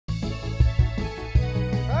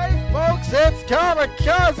it's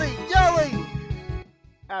Kamikaze yelling!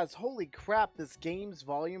 As holy crap, this game's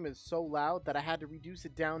volume is so loud that I had to reduce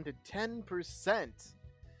it down to 10%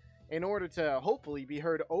 in order to hopefully be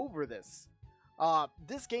heard over this.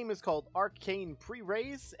 This game is called Arcane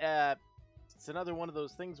PRE. It's another one of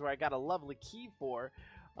those things where I got a lovely key for.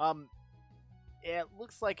 It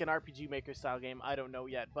looks like an RPG Maker style game, I don't know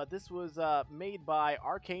yet, but this was made by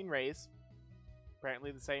Arcane PRE.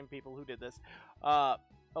 Apparently the same people who did this.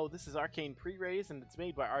 Oh, this is Arcane PRE, and it's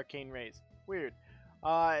made by Arcane PRE. Weird.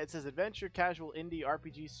 It says Adventure, Casual, Indie,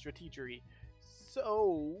 RPG, Strategery.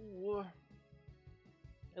 So,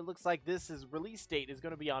 it looks like this release date is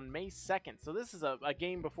going to be on May 2nd. So this is a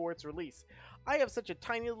game before its release. I have such a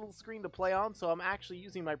tiny little screen to play on, so I'm actually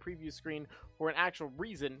using my preview screen for an actual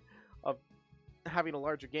reason of having a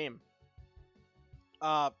larger game.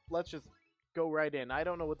 Let's just go right in. I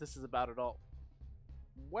don't know what this is about at all.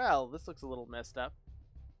 Well, this looks a little messed up.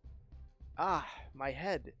 Ah, my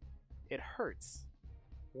head. It hurts.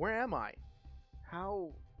 Where am I?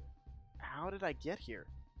 How did I get here?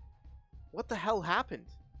 What the hell happened?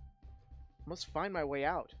 Must find my way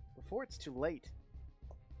out before it's too late.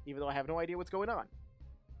 Even though I have no idea what's going on.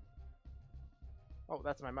 Oh,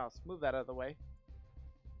 that's my mouse. Move that out of the way.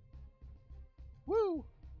 Woo!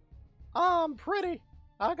 I'm pretty.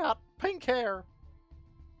 I got pink hair.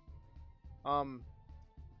 I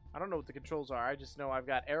don't know what the controls are. I just know I've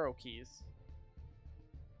got arrow keys.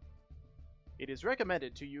 It is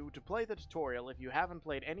recommended to you to play the tutorial if you haven't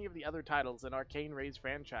played any of the other titles in Arcane PRE's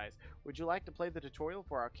franchise. Would you like to play the tutorial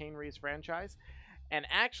for Arcane PRE's franchise? And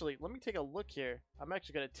actually, let me take a look here. I'm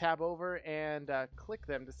actually going to tab over and click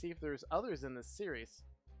them to see if there's others in this series.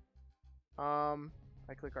 I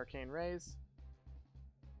click Arcane PRE's.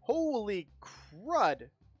 Holy crud!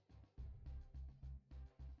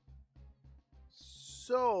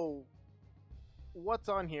 So, what's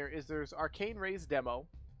on here is there's Arcane PRE's demo.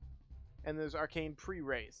 And there's Arcane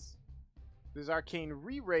PRE. There's Arcane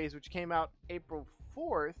Re, which came out April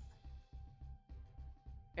 4th.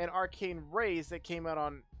 And Arcane PRE that came out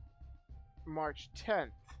on March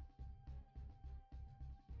 10th.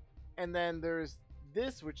 And then there's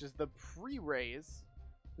this, which is the pre-Re.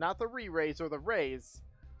 Not the re-Re or the Rays.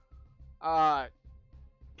 Yeah,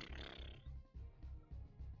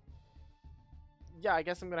 I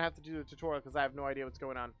guess I'm going to have to do the tutorial because I have no idea what's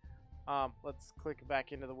going on. Let's click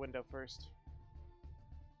back into the window first.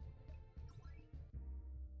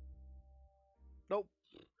 Nope.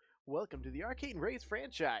 Welcome to the Arcane PRE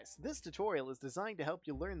franchise. This tutorial is designed to help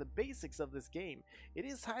you learn the basics of this game. It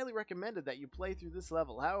is highly recommended that you play through this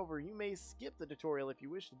level. However, you may skip the tutorial if you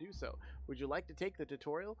wish to do so. Would you like to take the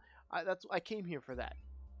tutorial? I came here for that.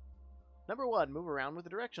 Number 1, move around with the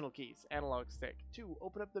directional keys. Analog stick. 2,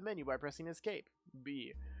 open up the menu by pressing escape.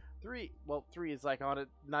 B. 3, well, 3 is like on it,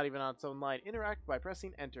 not even on its own line. Interact by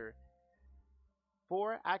pressing enter.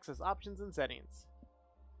 4, access options and settings.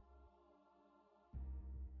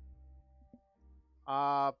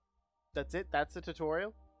 That's it. That's the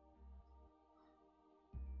tutorial.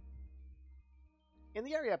 In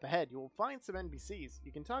the area up ahead, you will find some NPCs.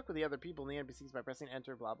 You can talk with the other people in the NPCs by pressing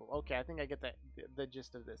enter, blah, blah. Okay, I think I get the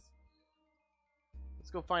gist of this.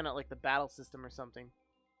 Let's go find out, like, the battle system or something.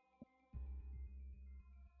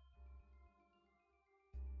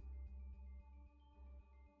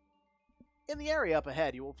 In the area up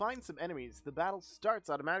ahead, you will find some enemies. The battle starts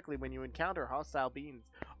automatically when you encounter hostile beings.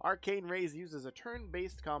 Arcane PRE uses a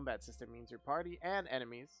turn-based combat system, means your party and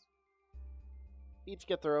enemies each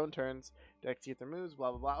get their own turns to execute their moves,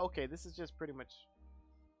 blah, blah, blah. Okay, this is just pretty much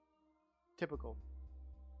typical.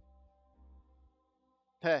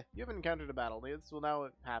 Heh, you haven't encountered a battle. This will now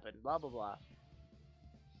happen, blah, blah, blah.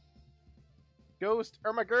 Ghost,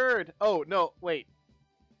 oh my god! Oh, no, wait.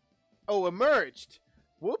 Oh, emerged!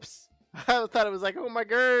 Whoops! I thought it was like, oh my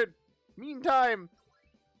god! Meantime!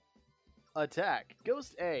 Attack.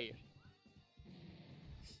 Ghost A.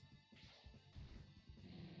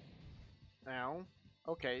 Ow.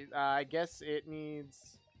 Okay, I guess it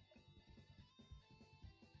needs...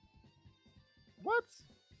 What?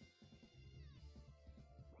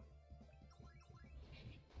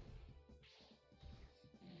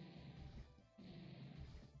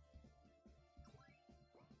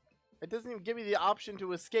 It doesn't even give me the option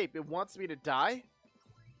to escape. It wants me to die?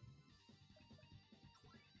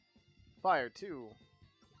 Fire 2.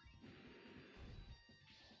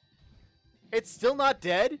 It's still not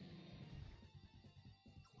dead?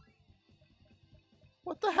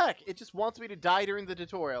 What the heck? It just wants me to die during the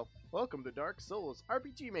tutorial. Welcome to Dark Souls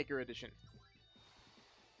RPG Maker Edition.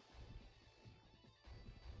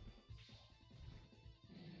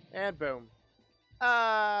 And boom.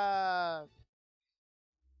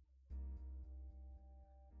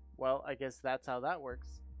 Well, I guess that's how that works.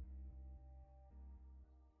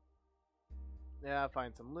 Yeah,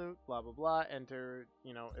 find some loot, blah, blah, blah. Enter,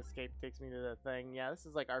 you know, escape takes me to the thing. Yeah, this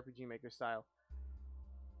is like RPG Maker style.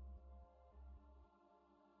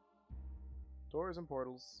 Doors and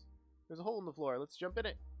portals. There's a hole in the floor. Let's jump in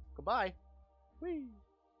it. Goodbye. Whee!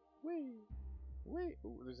 Whee! Whee!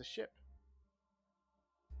 Ooh, there's a ship.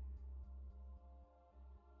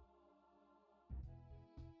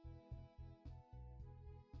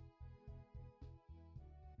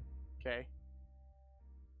 Okay.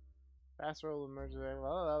 Fast roll emerges.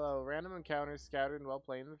 Random encounters scattered while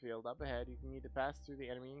playing in the field. Up ahead, you can need to pass through the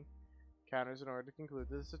enemy encounters in order to conclude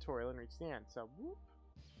this tutorial and reach the end. So, whoop.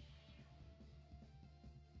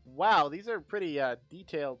 Wow, these are pretty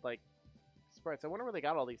detailed, like, sprites. I wonder where they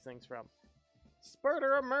got all these things from.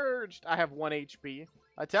 Spurter emerged! I have 1 HP.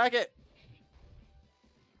 Attack it!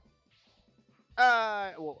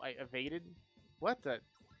 Well, I evaded? What the?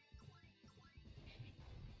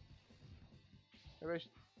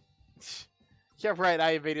 Yeah, right,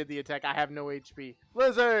 I evaded the attack. I have no HP.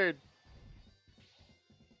 Blizzard!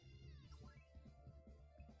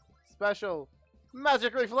 Special.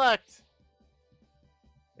 Magic Reflect!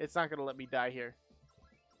 It's not gonna let me die here.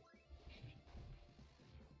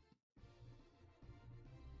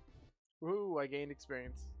 Woohoo, I gained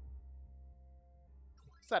experience.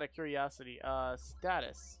 Just out of curiosity,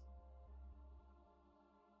 status.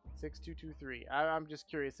 6223. I'm just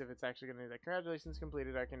curious if it's actually gonna do that. Congratulations,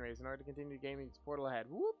 completed Arcane Raise. In order to continue the game, use portal ahead.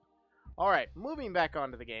 Whoop! Alright, moving back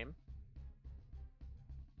onto the game.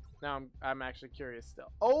 Now I'm actually curious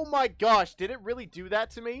still. Oh my gosh, did it really do that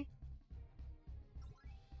to me?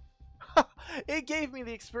 It gave me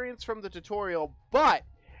the experience from the tutorial, but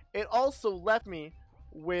it also left me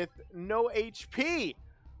with no HP.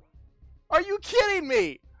 Are you kidding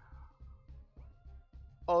me?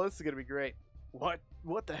 Oh, this is gonna be great. What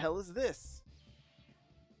the hell is this?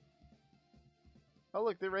 Oh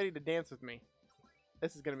look, they're ready to dance with me.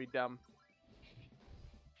 This is gonna be dumb.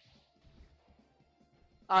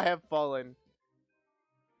 I have fallen.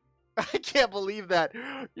 I can't believe that.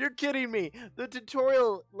 You're kidding me. The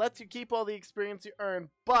tutorial lets you keep all the experience you earn,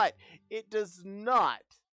 but it does not.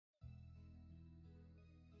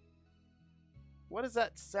 What is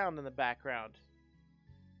that sound in the background?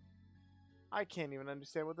 I can't even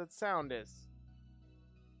understand what that sound is.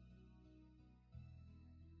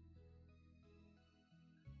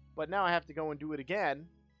 But now I have to go and do it again.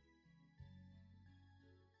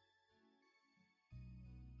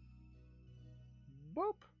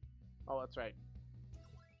 Boop. Oh, that's right.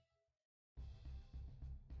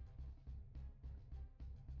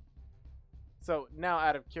 So now,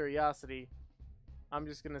 out of curiosity, I'm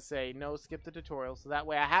just gonna say no, skip the tutorial, so that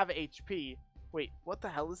way I have HP. Wait, what the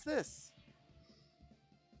hell is this?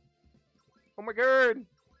 Oh my god!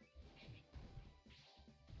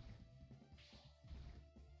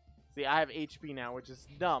 See, I have HP now, which is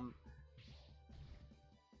dumb.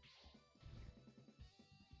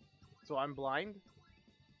 So I'm blind?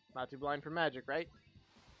 Not too blind for magic, right?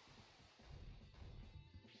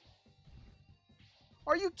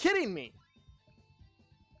 Are you kidding me?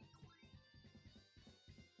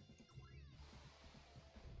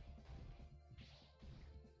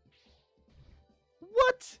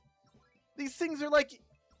 What? These things are like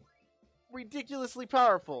ridiculously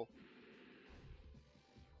powerful.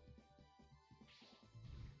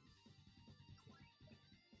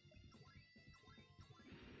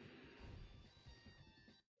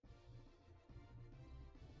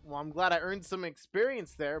 Well, I'm glad I earned some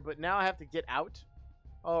experience there, but now I have to get out?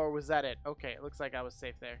 Oh, or was that it? Okay, it looks like I was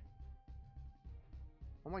safe there.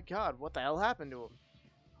 Oh my god, what the hell happened to him?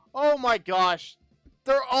 Oh my gosh!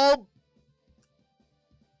 They're all...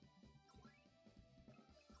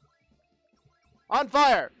 on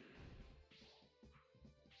fire!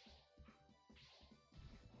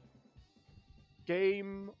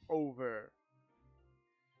 Game over.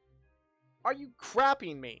 Are you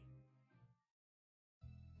crapping me?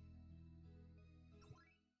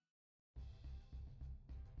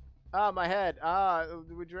 Ah, my head. Ah,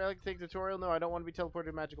 would you like to take the tutorial? No, I don't want to be teleported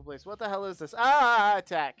to a magical place. What the hell is this? Ah,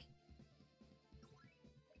 attack.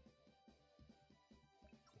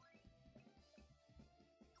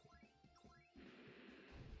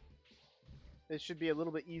 This should be a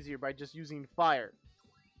little bit easier by just using fire.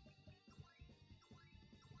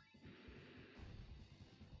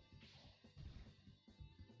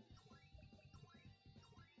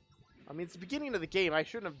 I mean, it's the beginning of the game. I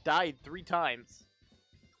shouldn't have died 3 times.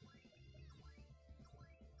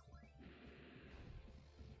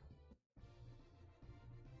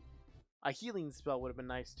 A healing spell would have been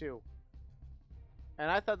nice, too. And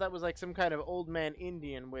I thought that was like some kind of old man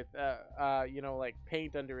Indian with, you know, like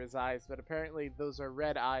paint under his eyes. But apparently those are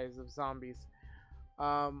red eyes of zombies.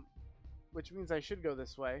 Which means I should go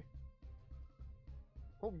this way.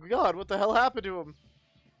 Oh god, what the hell happened to him?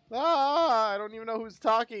 Ah, I don't even know who's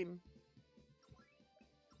talking.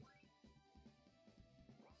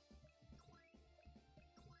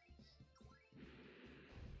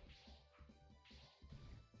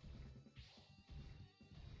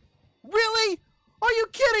 Really? Are you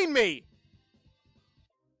kidding me?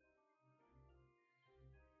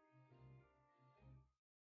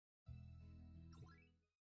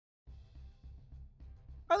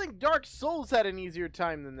 I think Dark Souls had an easier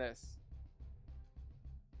time than this.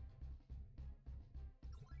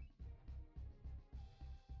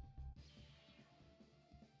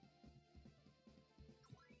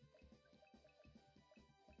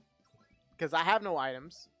 Because I have no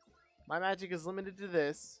items. My magic is limited to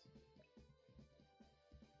this.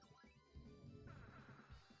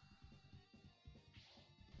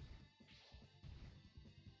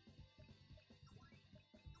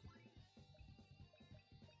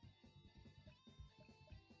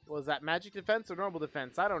 Was that magic defense or normal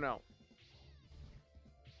defense? I don't know.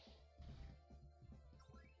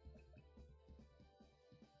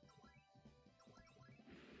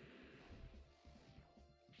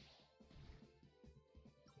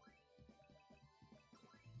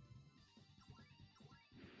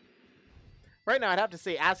 Right now, I'd have to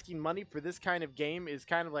say asking money for this kind of game is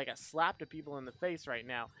kind of like a slap to people in the face right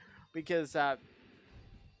now. Because I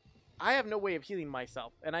have no way of healing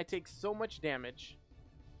myself. And I take so much damage.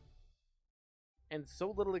 And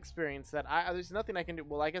so little experience that there's nothing I can do.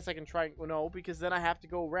 Well, I guess I can try. Well, no, because then I have to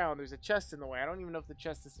go around. There's a chest in the way. I don't even know if the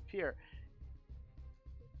chests disappear.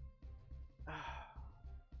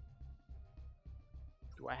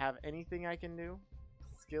 Do I have anything I can do?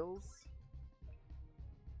 Skills?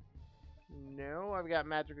 No, I've got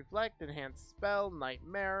Magic Reflect, Enhanced Spell,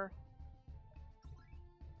 Nightmare.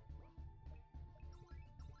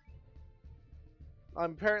 I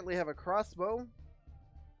apparently have a crossbow,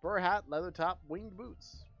 fur hat, leather top, winged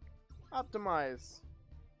boots. Optimize.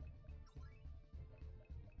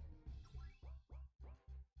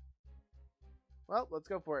 Well, let's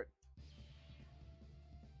go for it.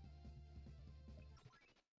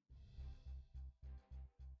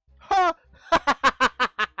 Ha!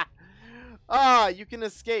 Ah, you can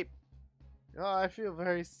escape. Oh, I feel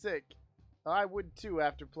very sick. I would too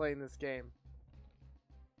after playing this game.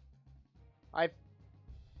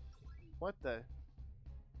 What the?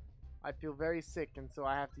 I feel very sick, and so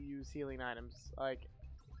I have to use healing items. Like,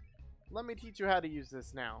 let me teach you how to use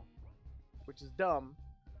this now. Which is dumb.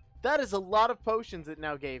 That is a lot of potions it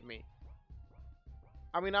now gave me.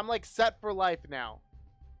 I mean, I'm like set for life now.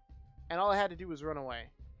 And all I had to do was run away.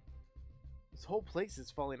 This whole place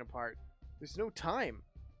is falling apart. There's no time.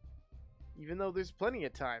 Even though there's plenty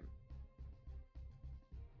of time.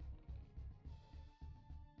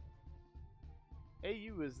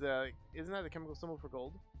 AU is isn't that the chemical symbol for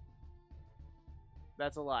gold?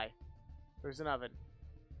 That's a lie. There's an oven.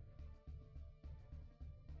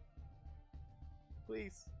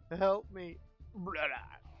 Please help me.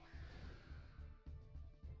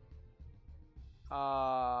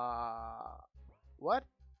 What?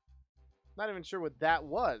 Not even sure what that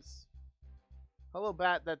was. Hello,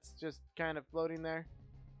 bat that's just kind of floating there.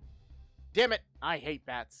 Damn it! I hate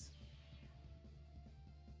bats.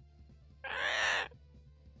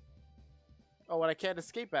 Oh, and I can't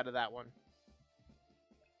escape out of that one.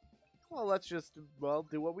 Well, let's just, well,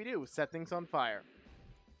 do what we do. Set things on fire.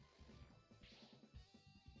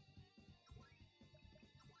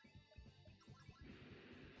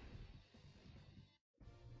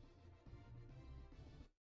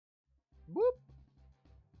 Whoop!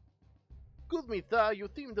 Excuse me, sir. You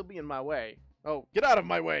seem to be in my way. Oh, get out of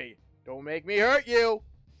my way! Don't make me hurt you!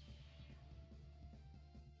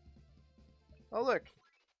 Oh, look.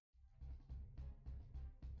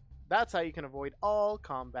 That's how you can avoid all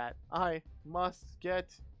combat. I must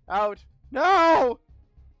get out. No!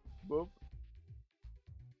 Boop.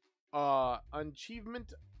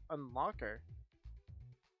 Achievement unlocker.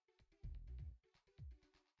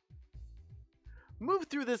 Move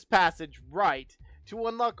through this passage right to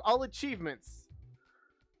unlock all achievements.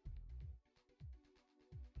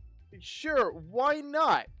 Sure, why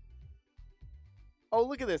not? Oh,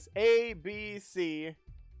 look at this. A, B, C.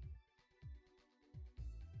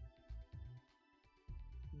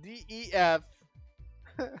 D, E, F.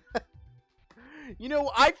 You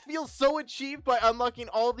know, I feel so achieved by unlocking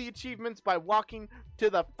all the achievements by walking to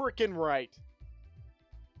the frickin' right.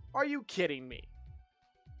 Are you kidding me?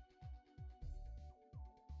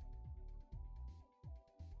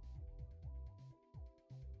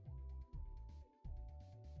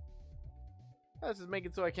 This is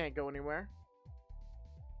making so I can't go anywhere.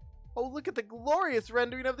 Oh, look at the glorious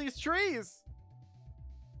rendering of these trees!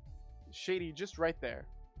 Shady just right there.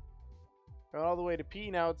 Got all the way to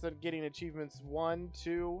P now. It's getting achievements 1,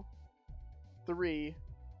 2, 3.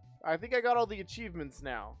 I think I got all the achievements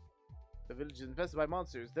now. The village is infested by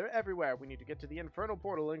monsters. They're everywhere. We need to get to the infernal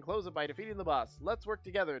portal and close it by defeating the boss. Let's work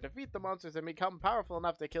together, defeat the monsters, and become powerful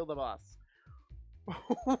enough to kill the boss.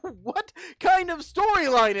 What kind of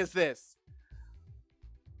storyline is this?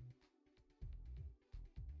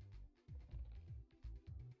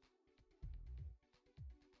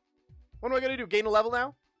 What am I going to do? Gain a level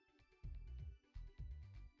now?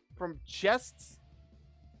 From chests?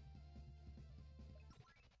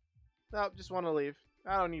 No, just want to leave.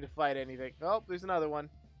 I don't need to fight anything. Oh, there's another one.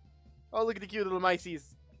 Oh, look at the cute little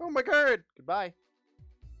miceys. Oh my god. Goodbye.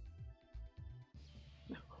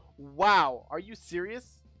 Wow. Are you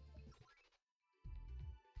serious?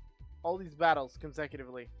 All these battles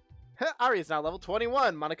consecutively. Ari's now level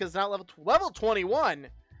 21. Monica's now level 21?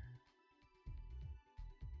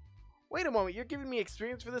 Wait a moment. You're giving me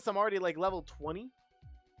experience for this? I'm already like level 20?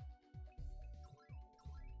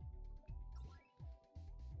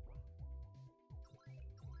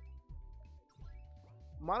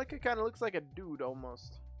 Monica kind of looks like a dude,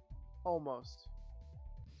 almost. Almost.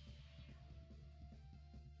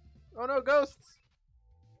 Oh no, ghosts!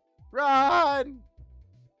 Run!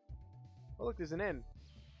 Oh look, there's an inn.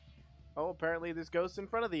 Oh, apparently there's ghosts in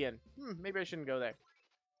front of the inn. Maybe I shouldn't go there.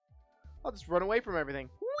 I'll just run away from everything.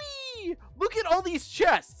 Whee! Look at all these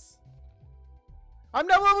chests! I'm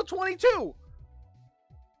now level 22!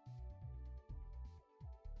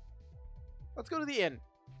 Let's go to the inn.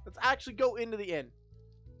 Let's actually go into the inn.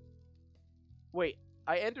 Wait,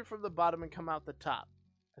 I enter from the bottom and come out the top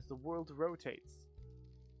as the world rotates.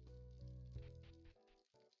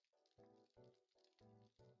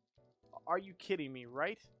 Are you kidding me,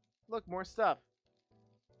 right? Look, more stuff.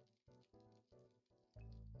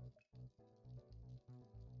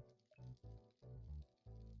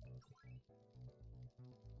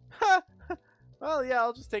 Ha! Well, yeah,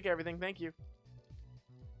 I'll just take everything, thank you.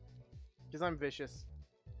 Because I'm vicious.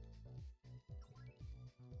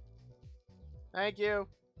 Thank you.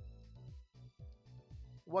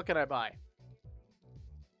 What can I buy?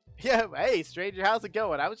 Yeah, hey, stranger, how's it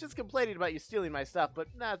going? I was just complaining about you stealing my stuff, but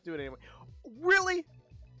nah, do it anyway. Really?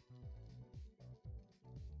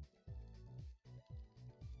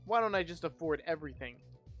 Why don't I just afford everything?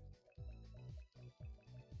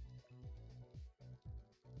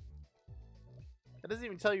 That doesn't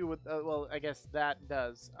even tell you what, well, I guess that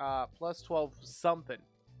does. Plus 12 something.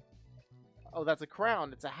 Oh, that's a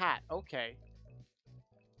crown. It's a hat. Okay.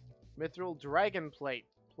 Mithril dragon plate.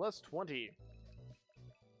 Plus 20.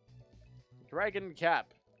 Dragon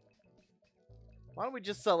cap. Why don't we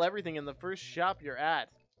just sell everything in the first shop you're at?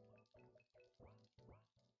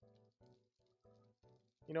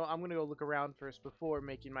 You know, I'm going to go look around first before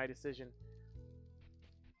making my decision.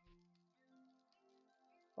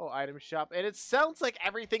 Oh, item shop. And it sounds like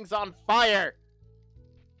everything's on fire!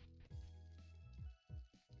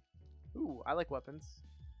 Ooh, I like weapons.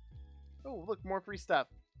 Oh, look, more free stuff.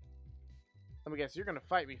 Let me guess, you're going to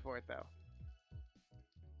fight me for it, though.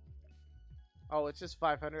 Oh, it's just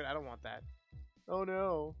 500? I don't want that. Oh,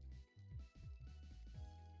 no.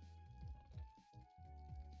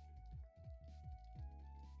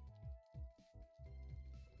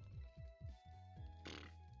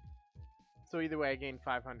 So either way, I gained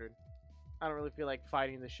 500. I don't really feel like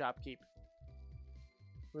fighting the shopkeep.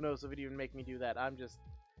 Who knows if it even make me do that. I'm just...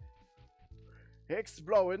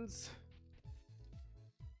 Explodins.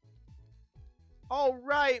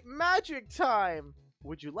 Alright, magic time!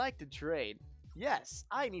 Would you like to trade? Yes,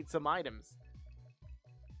 I need some items.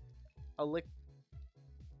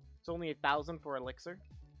 It's only 1,000 for elixir.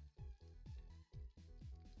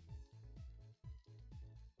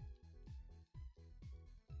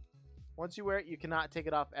 Once you wear it, you cannot take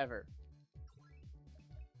it off ever.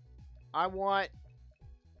 I want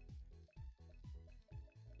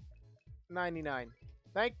 99.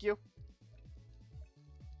 Thank you.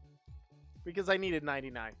 Because I needed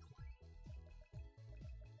 99.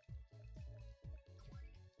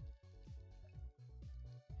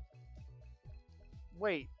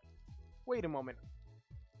 Wait. Wait a moment.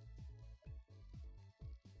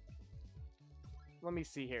 Let me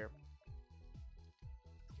see here.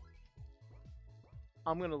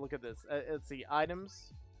 I'm gonna look at this. Let's see.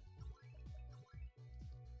 Items.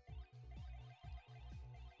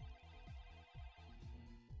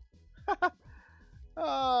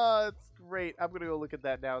 Oh, it's great. I'm gonna go look at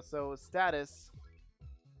that now. So, status.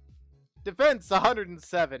 Defense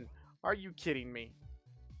 107. Are you kidding me?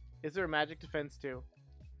 Is there a magic defense too?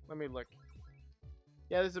 Let me look.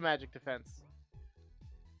 Yeah, there's a magic defense.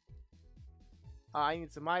 I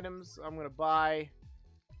need some items. I'm gonna buy.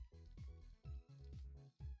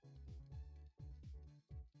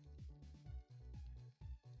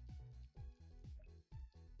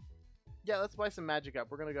 Yeah, let's buy some magic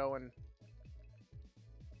up. We're gonna go and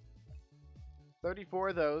 34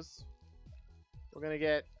 of those. We're gonna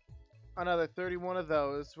get another 31 of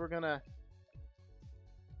those. We're gonna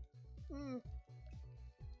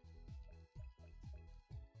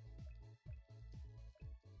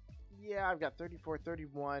yeah, I've got 34,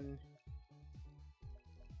 31.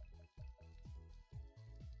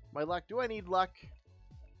 My luck. Do I need luck?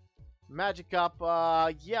 Magic up.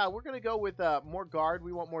 Yeah, we're gonna go with more guard.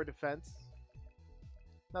 We want more defense.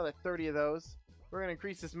 Another 30 of those. We're gonna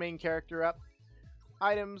increase this main character up.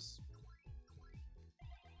 Items.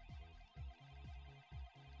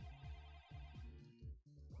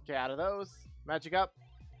 Okay, out of those. Magic up.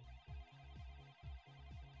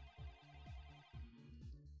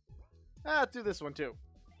 Let's do this one too.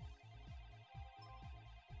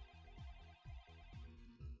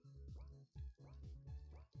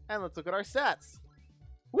 And let's look at our stats.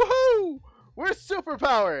 Woohoo! We're super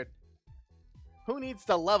powered! Who needs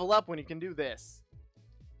to level up when you can do this?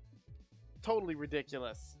 Totally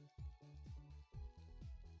ridiculous.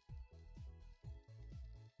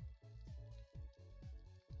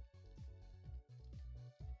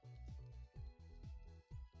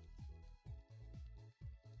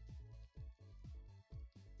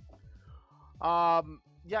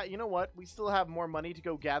 Yeah, you know what? We still have more money to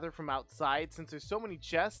go gather from outside since there's so many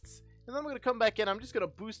chests. And then I'm going to come back in. I'm just going to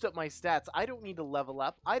boost up my stats. I don't need to level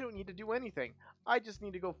up. I don't need to do anything. I just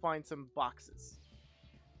need to go find some boxes.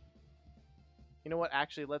 You know what?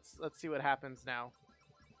 Actually, let's see what happens now.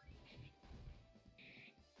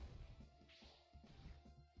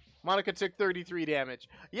 Monica took 33 damage.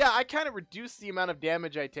 Yeah, I kind of reduced the amount of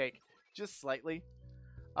damage I take. Just slightly.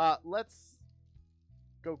 Let's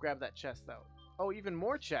go grab that chest, though. Oh, even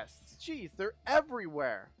more chests. Jeez, they're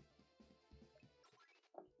everywhere.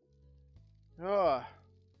 Ugh.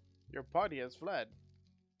 Your party has fled.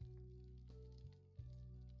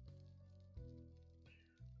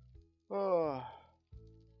 Oh.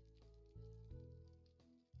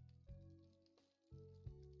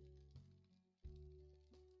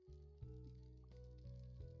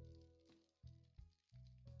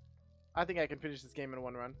 I think I can finish this game in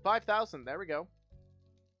one run. 5,000. There we go.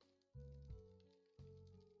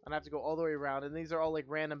 And I have to go all the way around. And these are all like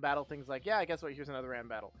random battle things like, yeah, guess what? Here's another random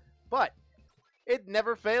battle. But it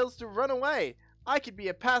never fails to run away. I could be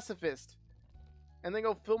a pacifist. And then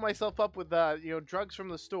go fill myself up with, you know, drugs from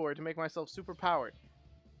the store to make myself super powered.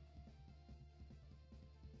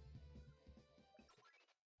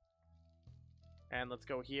 And let's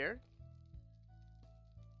go here.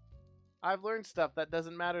 I've learned stuff that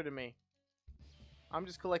doesn't matter to me. I'm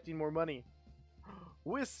just collecting more money.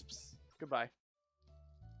 Wisps! Goodbye.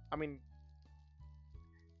 I mean,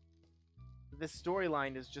 this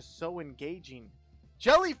storyline is just so engaging.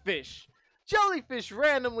 Jellyfish! Jellyfish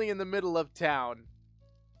randomly in the middle of town.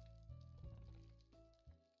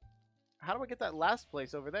 How do I get that last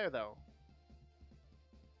place over there, though?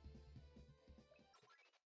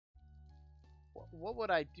 What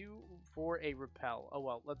would I do for a repel? Oh,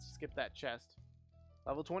 well, let's skip that chest.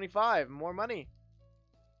 Level 25, more money.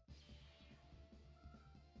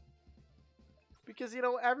 Because, you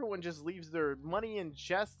know, everyone just leaves their money in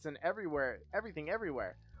chests and everywhere. Everything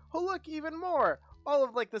everywhere. Oh, look, even more. All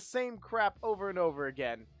of, like, the same crap over and over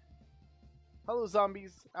again. Hello,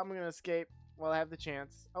 zombies. I'm gonna escape while I have the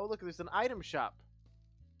chance. Oh, look, there's an item shop.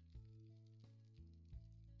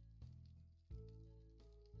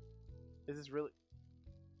 Is this really...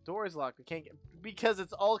 Door is locked. I can't get... Because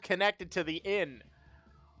it's all connected to the inn.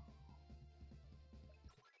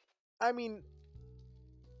 I mean...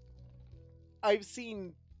 I've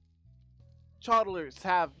seen toddlers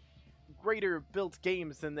have greater built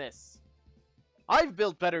games than this. I've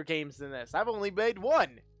built better games than this. I've only made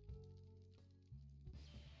one.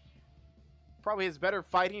 Probably has better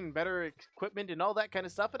fighting, better equipment, and all that kind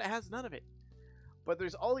of stuff, and it has none of it. But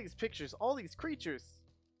there's all these pictures, all these creatures.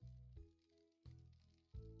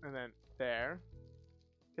 And then there.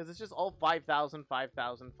 Because it's just all 5,000,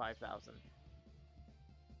 5,000, 5,000.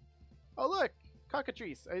 Oh, look!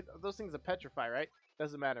 Cockatrice. Those things are petrify, right?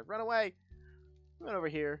 Doesn't matter. Run away. Run over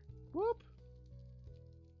here. Whoop.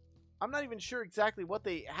 I'm not even sure exactly what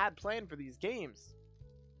they had planned for these games.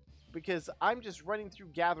 Because I'm just running through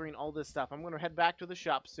gathering all this stuff. I'm going to head back to the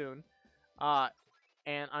shop soon.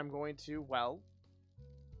 And I'm going to, well,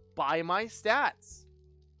 buy my stats.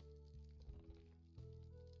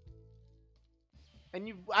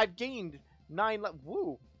 And I've gained 9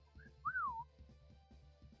 woo!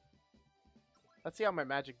 Let's see how my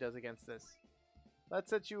magic does against this. Let's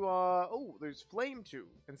set you, oh, there's Flame 2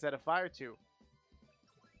 instead of Fire 2.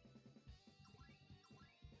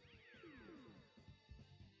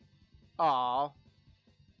 Aww.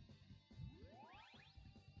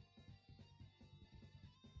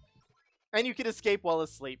 And you can escape while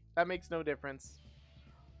asleep. That makes no difference.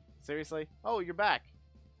 Seriously? Oh, you're back.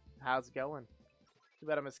 How's it going? Too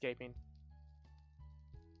bad I'm escaping.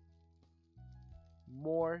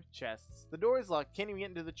 More chests. The door is locked. Can't even get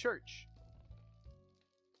into the church.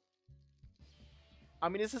 I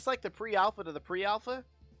mean, is this like the pre-alpha to the pre-alpha?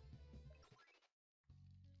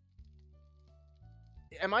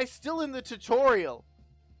 Am I still in the tutorial?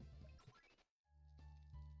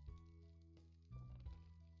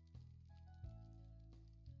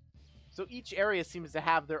 So each area seems to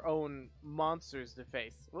have their own monsters to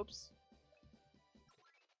face. Whoops.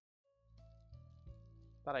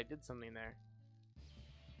 Thought I did something there.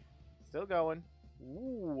 Still going.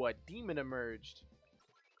 Ooh, a demon emerged.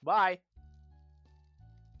 Bye.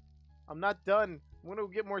 I'm not done. I'm gonna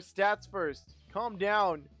get more stats first. Calm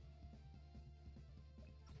down.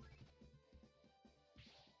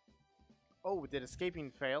 Oh, did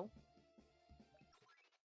escaping fail?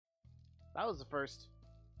 That was the first.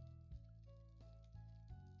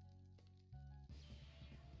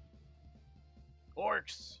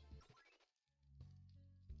 Orcs!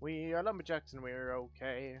 We are lumberjacks and we're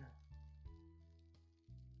okay.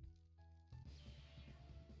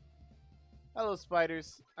 Hello,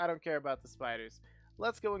 spiders. I don't care about the spiders.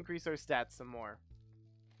 Let's go increase our stats some more.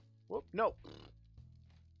 Whoop, no.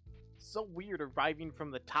 So weird arriving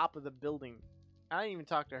from the top of the building. I didn't even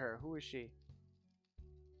talk to her. Who is she?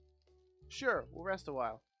 Sure, we'll rest a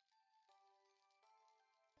while.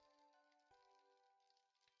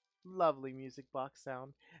 Lovely music box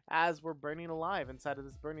sound as we're burning alive inside of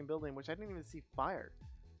this burning building, which I didn't even see fire.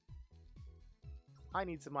 I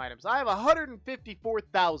need some items. I have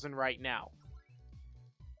 154,000 right now.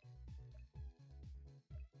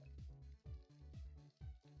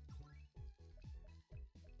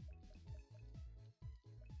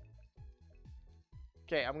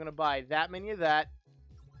 Okay, I'm gonna buy that many of that.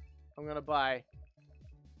 I'm gonna buy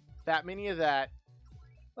that many of that.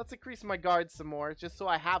 Let's increase my guards some more, just so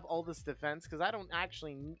I have all this defense, because I don't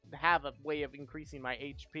actually have a way of increasing my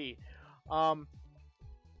HP.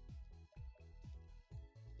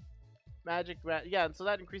 Yeah, so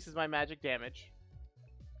that increases my magic damage.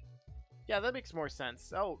 Yeah, that makes more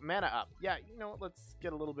sense. Oh, mana up. Yeah, you know what? Let's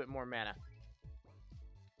get a little bit more mana.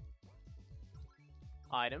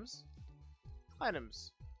 Items.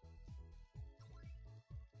 Items.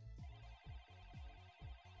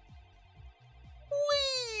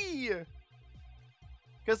 Whee!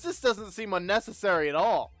 Because this doesn't seem unnecessary at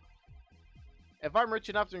all. If I'm rich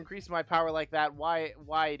enough to increase my power like that, why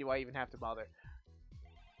do I even have to bother?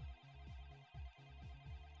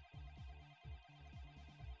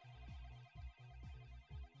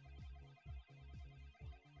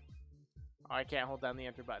 Oh, I can't hold down the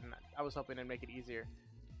enter button. I was hoping it'd make it easier.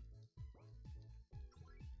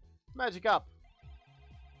 Magic up.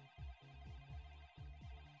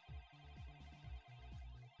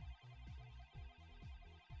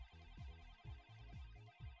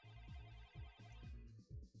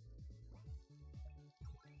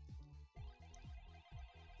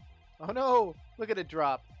 Oh no! Look at it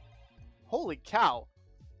drop. Holy cow.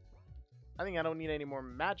 I think I don't need any more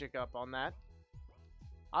magic up on that.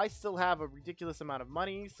 I still have a ridiculous amount of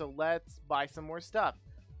money, so let's buy some more stuff.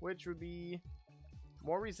 Which would be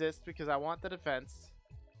more resist because I want the defense.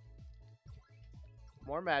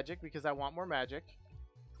 More magic because I want more magic.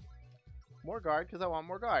 More guard because I want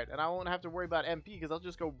more guard. And I won't have to worry about MP because I'll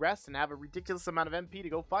just go rest and have a ridiculous amount of MP to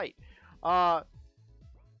go fight. And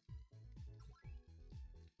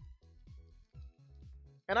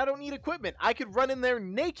I don't need equipment. I could run in there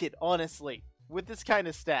naked, honestly, with this kind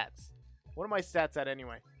of stats. What are my stats at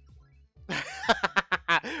anyway?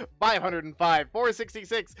 505,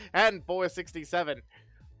 466, and 467.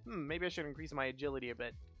 Maybe I should increase my agility a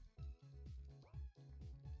bit.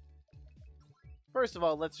 First of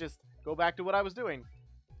all, let's just go back to what I was doing.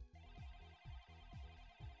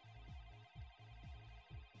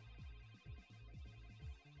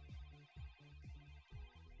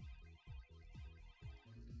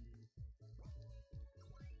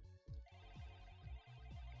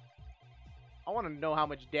 I want to know how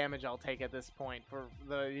much damage I'll take at this point for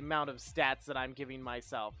the amount of stats that I'm giving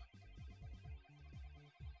myself.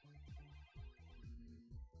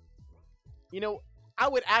 You know, I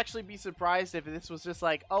would actually be surprised if this was just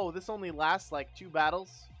like, oh, this only lasts like 2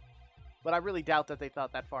 battles. But I really doubt that they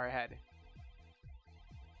thought that far ahead.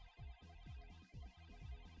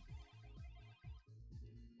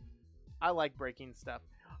 I like breaking stuff.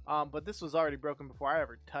 But this was already broken before I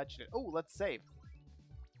ever touched it. Oh, let's save.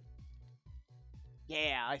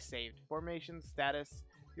 Yeah, I saved. Formation status.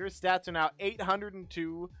 Your stats are now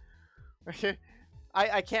 802.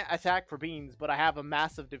 I can't attack for beans, but I have a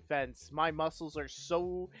massive defense. My muscles are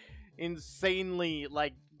so insanely,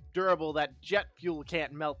 like, durable that jet fuel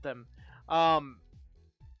can't melt them.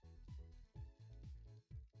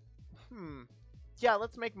 Yeah,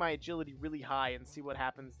 let's make my agility really high and see what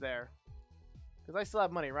happens there. Because I still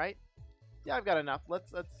have money, right? Yeah, I've got enough.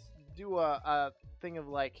 Let's do a thing of,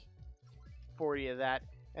 like, 40 of that.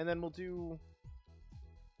 And then we'll do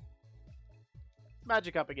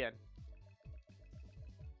magic up again.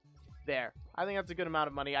 There. I think that's a good amount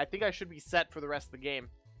of money. I think I should be set for the rest of the game.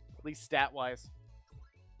 At least stat-wise.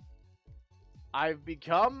 I've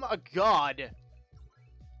become a god.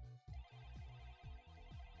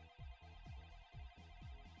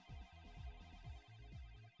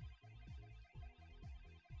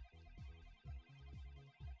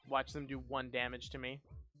 Watch them do 1 damage to me.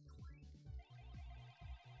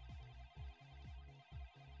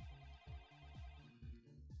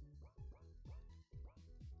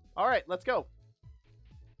 Alright, let's go.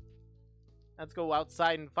 Let's go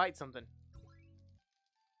outside and fight something.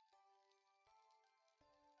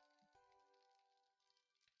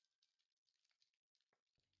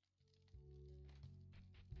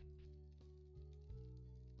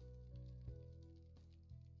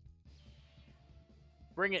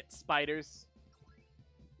 Bring it, spiders.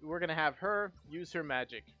 We're gonna have her use her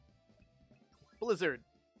magic. Blizzard.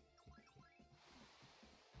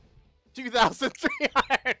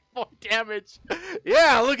 2,304 damage.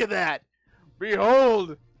 Yeah, look at that.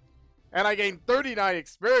 Behold. And I gained 39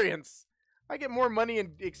 experience. I get more money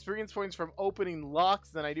and experience points from opening locks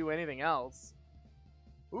than I do anything else.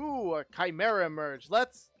 Ooh, a chimera emerged.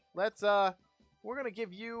 We're gonna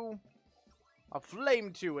give you a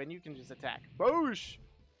flame 2, and you can just attack. Boosh!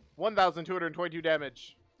 1,222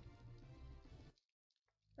 damage.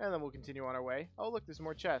 And then we'll continue on our way. Oh, look, there's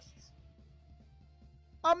more chests.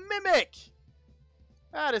 A mimic!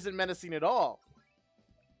 That isn't menacing at all.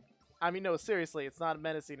 I mean, no, seriously, it's not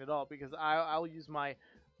menacing at all, because I'll use my...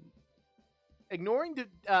 Ignoring...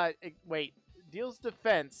 wait. Deals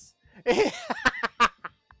defense.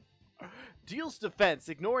 Deals defense,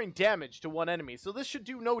 ignoring damage to one enemy. So this should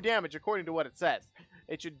do no damage, according to what it says.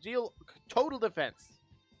 It should deal total defense.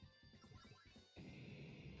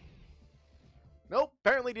 Nope,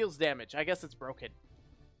 apparently deals damage. I guess it's broken.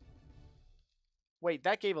 Wait,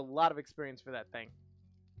 that gave a lot of experience for that thing.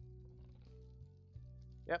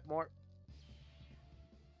 Yep, more.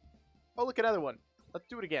 Oh, look, another one. Let's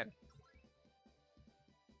do it again.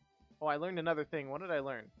 Oh, I learned another thing. What did I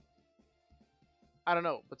learn? I don't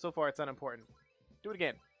know, but so far it's unimportant. Do it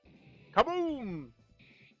again. Kaboom!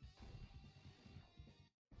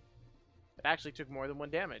 It actually took more than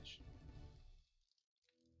 1 damage.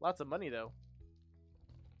 Lots of money, though.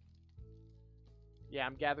 Yeah,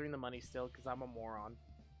 I'm gathering the money still because I'm a moron.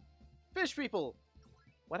 Fish people!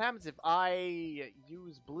 What happens if I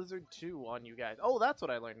use Blizzard 2 on you guys? Oh, that's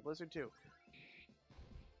what I learned. Blizzard 2.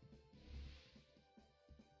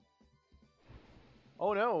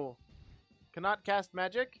 Oh, no. Cannot cast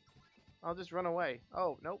magic? I'll just run away.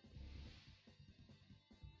 Oh, nope.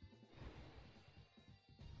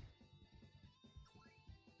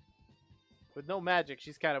 With no magic,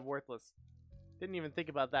 she's kind of worthless. Didn't even think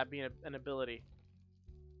about that being an ability.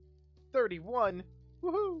 31?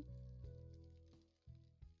 Woohoo!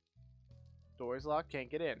 Door's locked,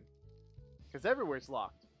 can't get in. Because everywhere's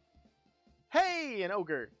locked. Hey, an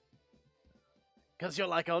ogre! Because you're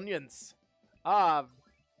like onions. I'm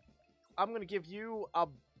going to give you a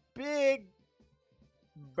big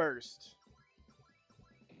burst.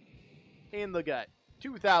 In the gut.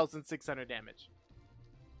 2,600 damage.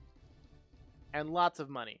 And lots of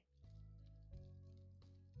money.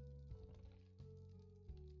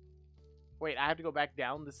 Wait, I have to go back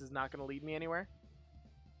down? This is not going to lead me anywhere?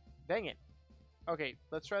 Dang it. Okay,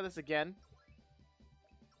 let's try this again.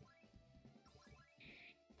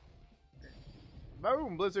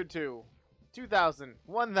 Boom! Blizzard 2. 2,000.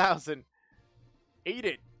 1,000. Ate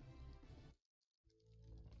it.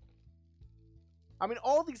 I mean,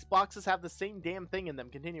 all these boxes have the same damn thing in them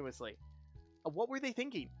continuously. What were they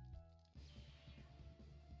thinking?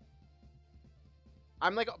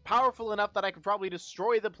 I'm, like, powerful enough that I could probably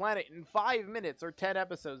destroy the planet in 5 minutes or 10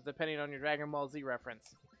 episodes, depending on your Dragon Ball Z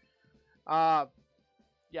reference.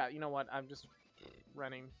 Yeah, you know what? I'm just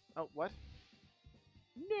running. Oh, what?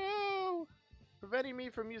 No! preventing me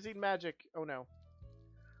from using magic. Oh no.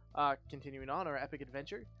 Continuing on our epic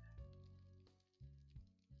adventure.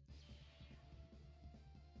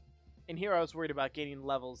 And here I was worried about gaining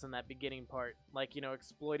levels in that beginning part. Like, you know,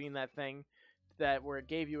 exploiting that thing where it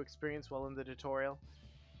gave you experience while in the tutorial.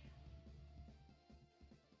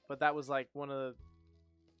 But that was like one of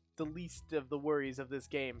the least of the worries of this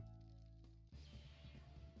game.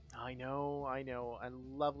 I know. A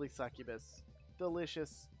lovely succubus.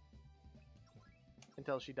 Delicious.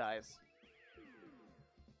 Until she dies.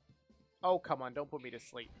 Oh, come on, don't put me to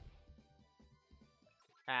sleep.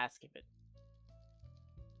 Ah, skip it.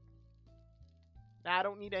 Nah, I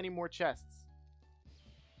don't need any more chests.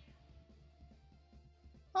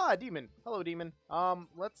 Ah, demon. Hello, demon.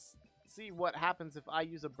 Let's see what happens if I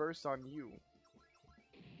use a burst on you.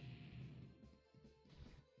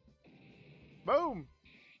 Boom!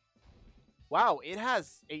 Wow, it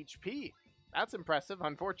has HP. That's impressive.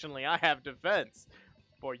 Unfortunately, I have defense.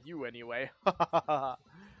 For you, anyway.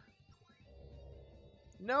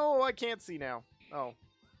 No, I can't see now. Oh.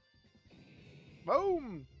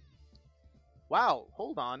 Boom! Wow,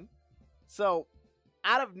 hold on. So,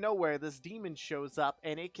 out of nowhere, this demon shows up,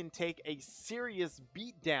 and it can take a serious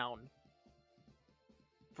beatdown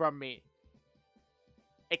from me.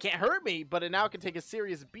 It can't hurt me, but it now can take a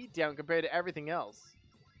serious beatdown compared to everything else.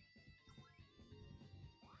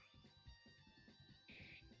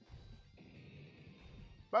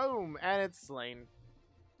 Boom! And it's slain.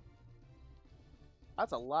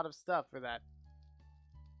 That's a lot of stuff for that.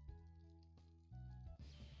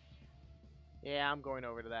 Yeah, I'm going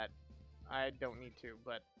over to that. I don't need to,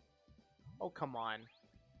 but... Oh, come on.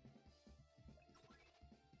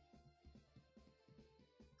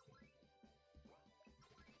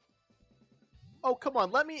 Oh, come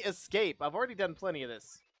on, let me escape. I've already done plenty of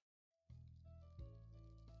this.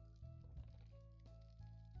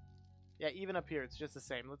 Yeah, even up here, it's just the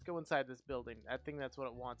same. Let's go inside this building. I think that's what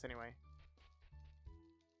it wants anyway.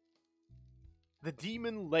 The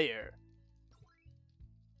Demon Lair.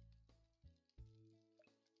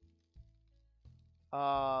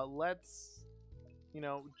 Let's, you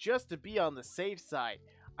know, just to be on the safe side,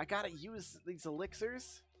 I gotta use these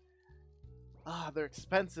elixirs. Ah, they're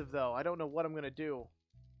expensive though. I don't know what I'm gonna do.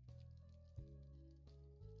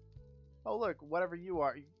 Oh look, whatever you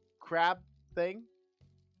are, crab thing.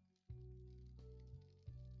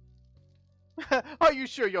 Are you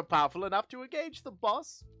sure you're powerful enough to engage the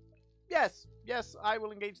boss? Yes, yes, I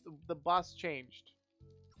will engage the boss changed.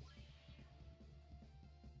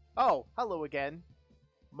 Oh, hello again.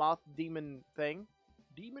 Moth demon thing.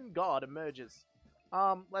 Demon god emerges.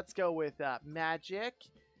 Let's go with magic,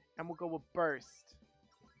 and we'll go with burst.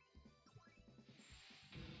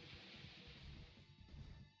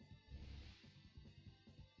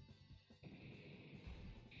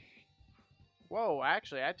 Whoa,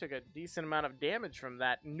 actually, I took a decent amount of damage from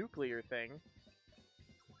that nuclear thing.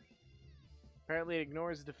 Apparently it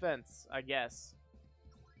ignores defense, I guess.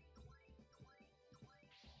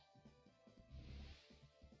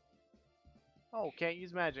 Oh, can't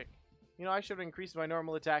use magic. You know, I should have increased my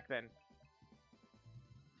normal attack then.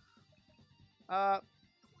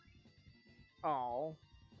 Oh.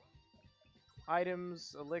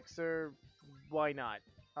 Items, elixir, why not?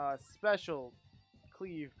 Special,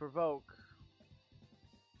 cleave, provoke.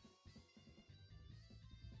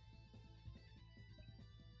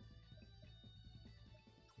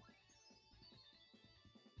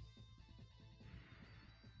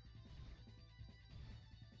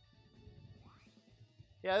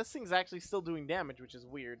 Yeah, this thing's actually still doing damage, which is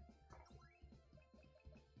weird.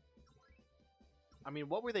 I mean,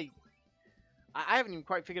 what were they... I haven't even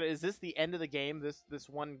quite figured out... Is this the end of the game? This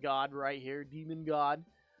one god right here? Demon god?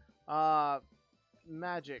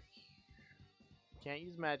 Magic. Can't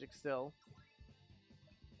use magic still.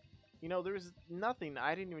 You know, there's nothing.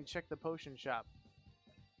 I didn't even check the potion shop.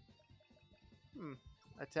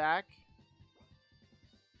 Attack.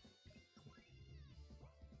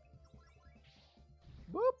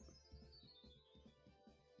 Boop.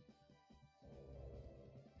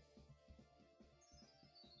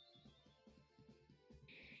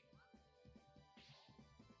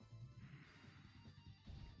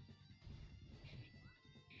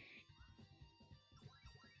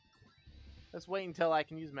 Let's wait until I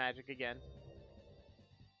can use magic again.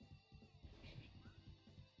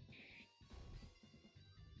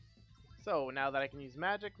 So, now that I can use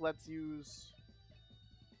magic, let's use...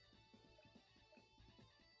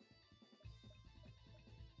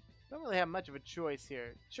 Don't really have much of a choice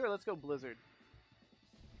here. Sure, let's go Blizzard.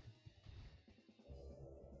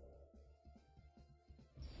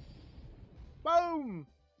 Boom!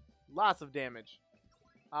 Lots of damage.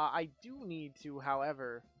 I do need to,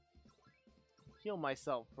 however, heal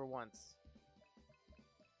myself for once.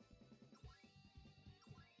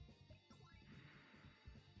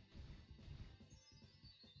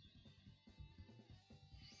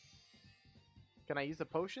 Can I use a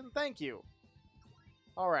potion? Thank you.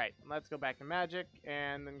 Alright, let's go back to magic,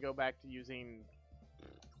 and then go back to using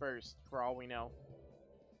burst, for all we know.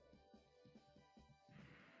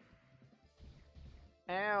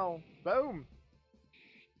 Ow. Boom.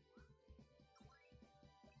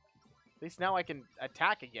 At least now I can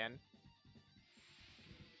attack again.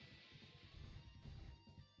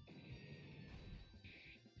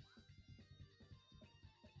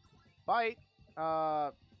 Fight.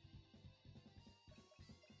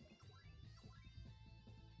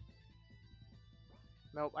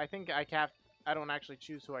 Nope, I think I don't actually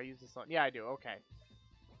choose who I use this on. Yeah, I do. Okay.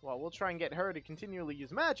 Well, we'll try and get her to continually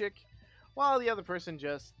use magic, while the other person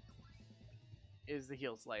just is the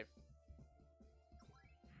heal slave.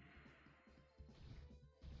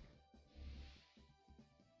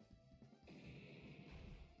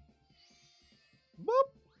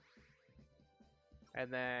 Boop!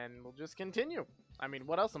 And then we'll just continue. I mean,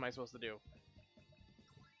 what else am I supposed to do?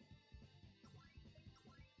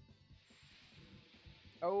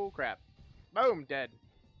 Oh, crap. Boom, dead.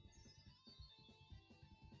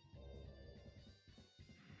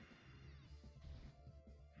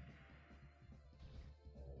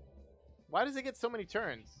 Why does it get so many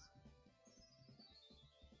turns?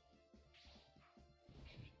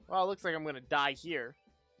 Well, it looks like I'm gonna die here.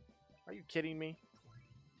 Are you kidding me?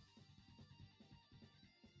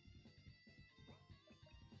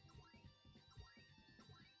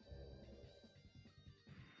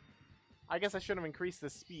 I guess I should have increased the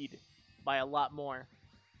speed by a lot more.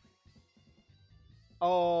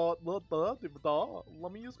 Oh,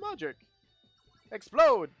 let me use magic.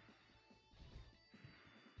 Explode!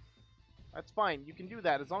 That's fine. You can do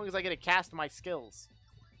that as long as I get to cast my skills.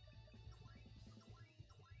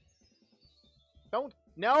 Don't.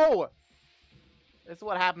 No! This is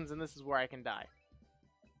what happens, and this is where I can die.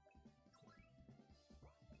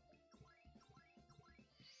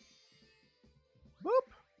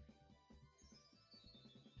 Boop!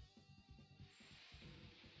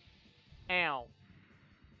 Ow.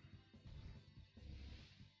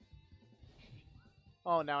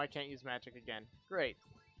 Oh, now I can't use magic again. Great.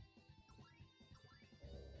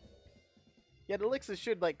 Yeah, the elixir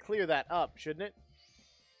should, like, clear that up, shouldn't it?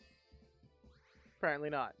 Apparently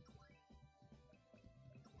not.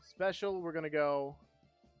 Special, we're gonna go...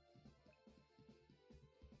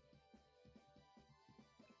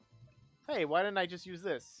 Hey, why didn't I just use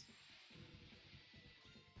this?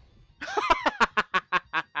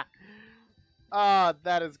 Ah,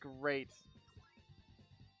 that is great.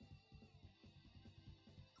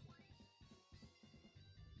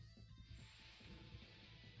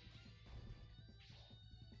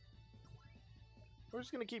 We're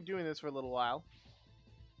just gonna keep doing this for a little while.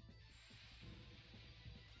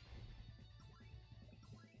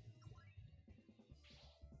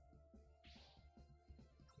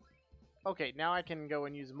 Okay, now I can go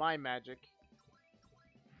and use my magic.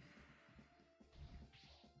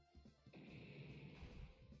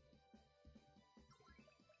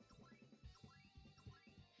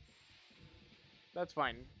 That's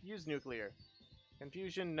fine. Use nuclear.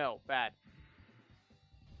 Confusion? No. Bad.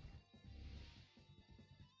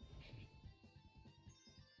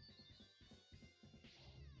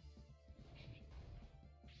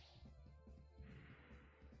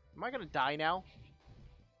 Am I gonna die now?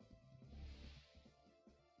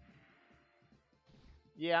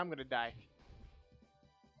 Yeah, I'm gonna die.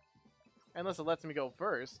 Unless it lets me go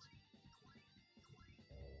first.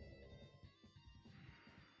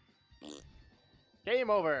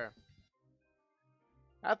 Game over.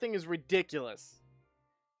 That thing is ridiculous.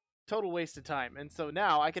 Total waste of time. And so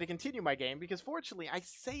now I gotta continue my game because fortunately I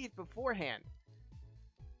saved beforehand.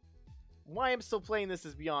 Why I'm still playing this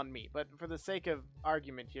is beyond me, but for the sake of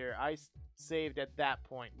argument here, I saved at that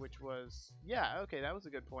point, which was... Yeah, okay, that was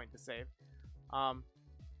a good point to save.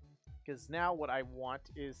 Because now what I want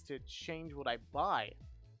is to change what I buy.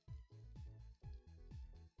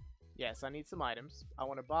 Yes, I need some items. I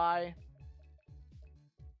want to buy...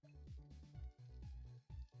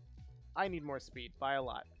 I need more speed, by a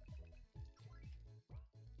lot.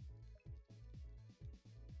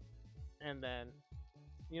 And then...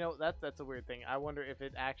 You know, that's a weird thing. I wonder if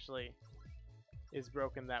it actually is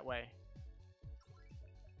broken that way.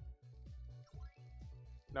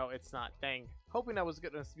 No, it's not. Dang. Hoping I was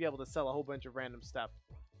going to be able to sell a whole bunch of random stuff.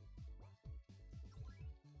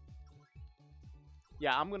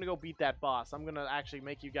 Yeah, I'm going to go beat that boss. I'm going to actually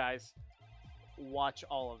make you guys watch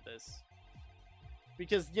all of this.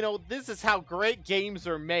 Because, you know, this is how great games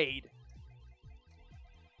are made.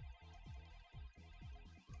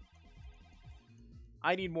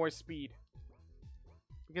 I need more speed.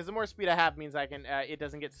 Because the more speed I have means I can, it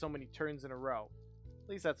doesn't get so many turns in a row. At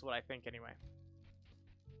least that's what I think anyway.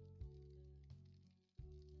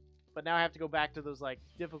 But now I have to go back to those, like,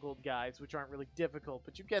 difficult guys, which aren't really difficult,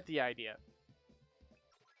 but you get the idea.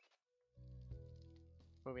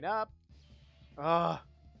 Moving up.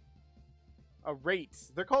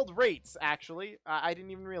 Rates. They're called rates, actually. I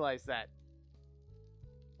didn't even realize that.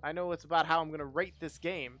 I know it's about how I'm going to rate this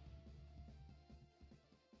game.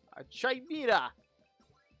 A Chimera.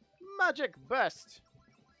 Magic Burst.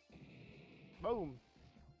 Boom.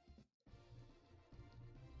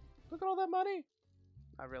 Look at all that money.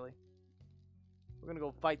 Not really. We're going to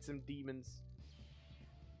go fight some demons.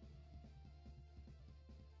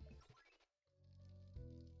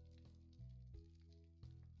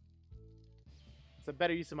 It's a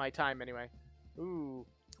better use of my time anyway. Ooh.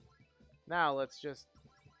 Now let's just...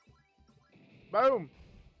 Boom!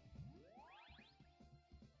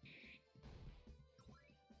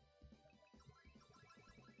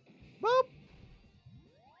 Boop!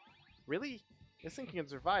 Really? This thing can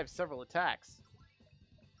survive several attacks.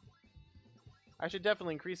 I should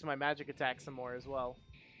definitely increase my magic attack some more as well.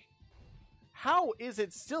 How is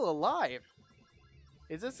it still alive?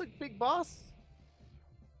 Is this a big boss?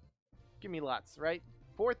 Give me lots, right?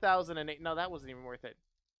 4,008. No, that wasn't even worth it.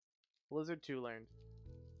 Blizzard 2 learned.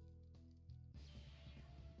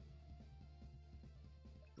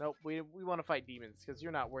 Nope, we want to fight demons, because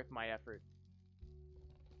you're not worth my effort.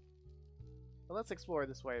 But let's explore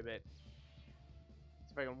this way a bit.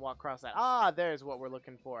 See if I can walk across that. Ah, there's what we're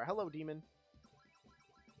looking for. Hello, demon.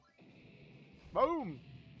 Boom!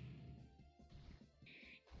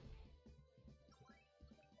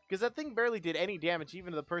 Because that thing barely did any damage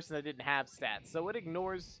even to the person that didn't have stats. So it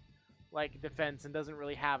ignores, like, defense and doesn't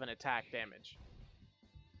really have an attack damage.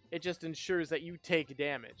 It just ensures that you take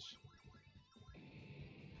damage.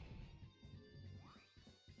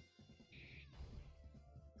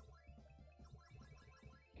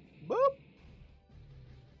 Boop!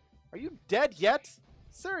 Are you dead yet?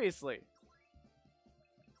 Seriously.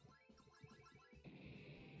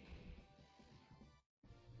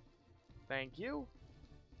 Thank you.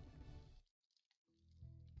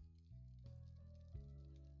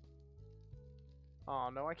 Oh,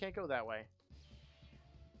 no, I can't go that way.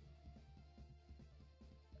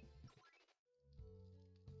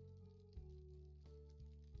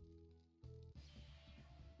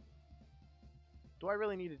 Do I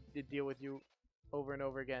really need to deal with you over and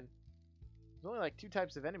over again? There's only like 2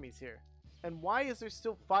 types of enemies here. And why is there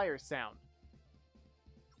still fire sound?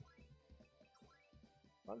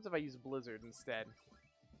 What happens if I use Blizzard instead?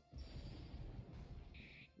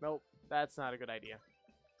 Nope, that's not a good idea.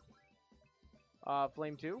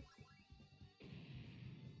 Flame 2?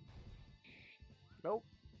 Nope.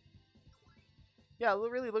 Yeah,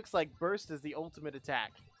 it really looks like Burst is the ultimate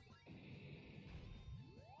attack.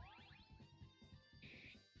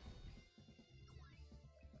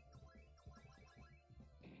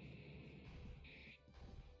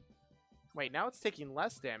 Wait, now it's taking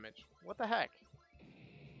less damage. What the heck?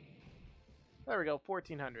 There we go,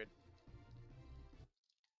 1400.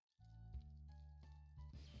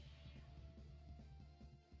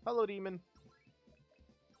 Hello, demon.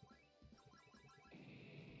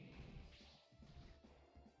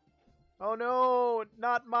 Oh no,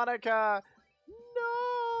 not Monica.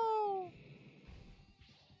 No.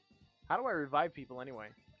 How do I revive people anyway?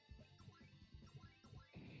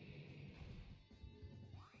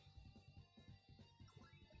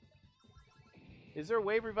 Is there a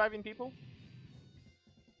way of reviving people?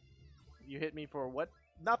 You hit me for what?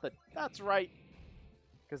 Nothing. That's right.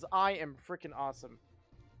 Because I am freaking awesome.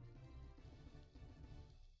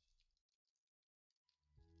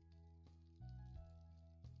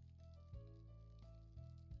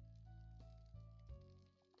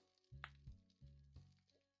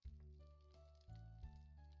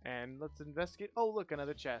 And let's investigate. Oh, look,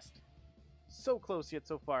 another chest. So close yet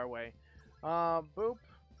so far away. Boop.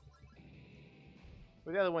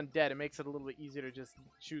 With the other one dead, it makes it a little bit easier to just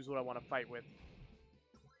choose what I want to fight with.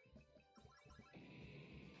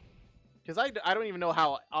 Because I don't even know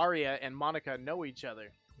how Arya and Monica know each other.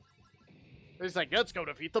 They're just like, let's go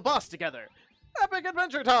defeat the boss together. Epic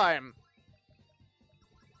adventure time!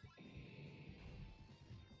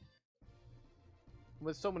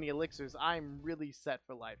 With so many elixirs, I'm really set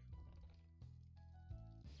for life.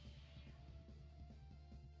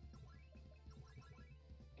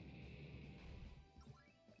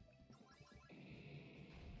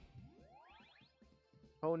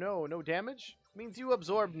 Oh no, no damage? Means you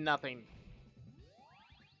absorb nothing.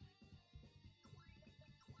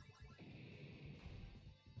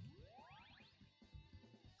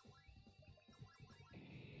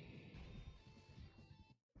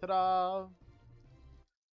 Ta-da!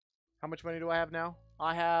 How much money do I have now?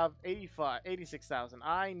 I have 86,000.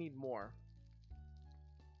 I need more.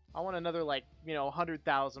 I want another, like,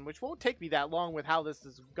 100,000, which won't take me that long with how this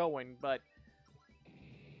is going, but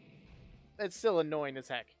it's still annoying as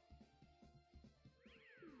heck.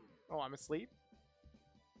 Oh, I'm asleep?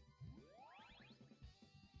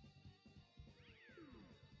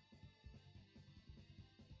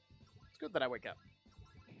 It's good that I wake up.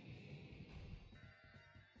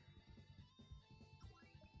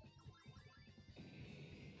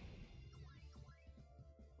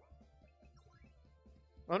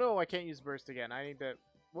 Oh no, I can't use burst again. I need to...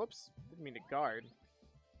 Whoops. Didn't mean to guard.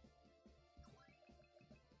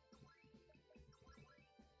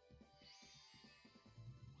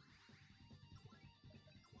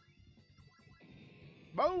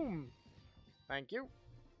 Boom! Thank you.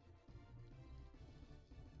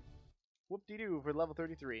 Whoop-de-doo for level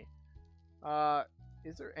 33.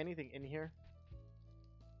 Is there anything in here?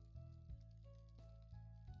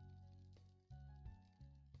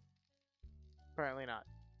 Apparently not.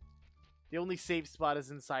 The only safe spot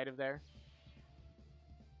is inside of there.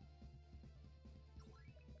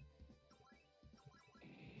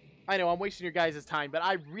 I know, I'm wasting your guys' time, but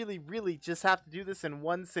I really, really just have to do this in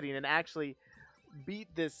one sitting and actually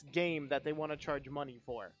beat this game that they want to charge money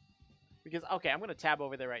for. Because, okay, I'm going to tab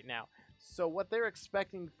over there right now. So what they're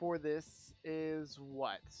expecting for this is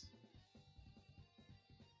what?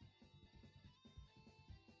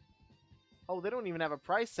 Oh, they don't even have a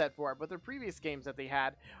price set for it, but their previous games that they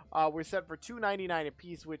had were set for $2.99 a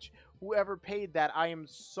piece, which whoever paid that, I am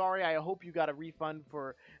sorry. I hope you got a refund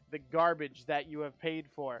for the garbage that you have paid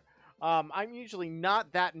for. I'm usually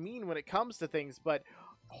not that mean when it comes to things, but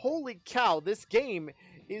holy cow, this game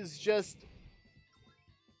is just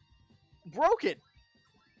broken.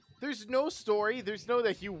 There's no story. There's no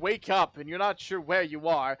that you wake up and you're not sure where you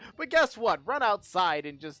are. But guess what? Run outside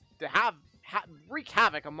and just wreak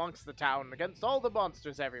havoc amongst the town against all the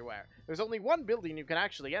monsters everywhere. There's only one building you can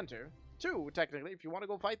actually enter. Two, technically, if you want to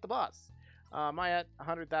go fight the boss. Am I at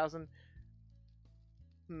 100,000?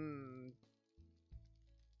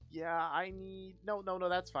 Yeah, I need... No,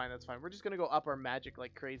 that's fine, that's fine. We're just gonna go up our magic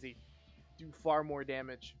like crazy. Do far more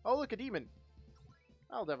damage. Oh, look, a demon.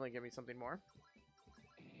 That'll definitely give me something more.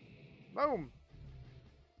 Boom!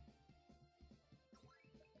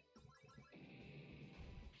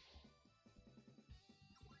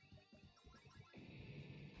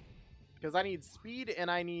 Because I need speed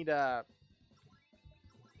and I need,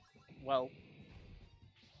 well,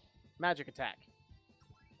 magic attack.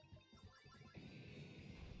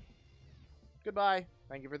 Goodbye.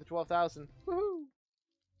 Thank you for the 12,000. Woohoo!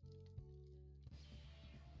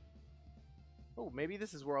 Oh, maybe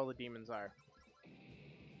this is where all the demons are.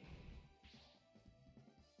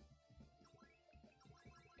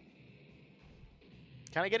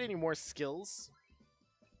 Can I get any more skills?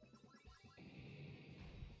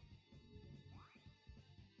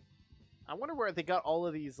 I wonder where they got all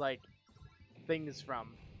of these, like, things from.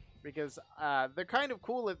 Because they're kind of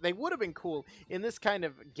cool. They would have been cool in this kind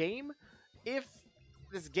of game if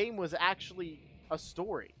this game was actually a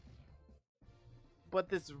story. But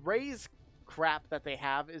this raise crap that they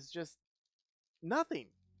have is just nothing.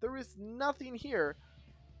 There is nothing here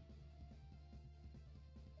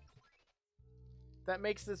that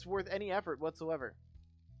makes this worth any effort whatsoever.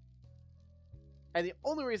 And the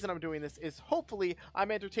only reason I'm doing this is hopefully I'm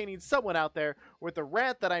entertaining someone out there with the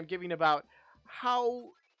rant that I'm giving about how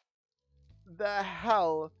the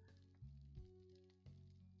hell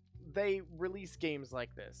they release games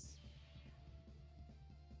like this.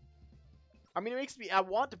 I mean, it makes me... I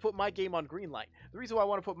want to put my game on greenlight. The reason why I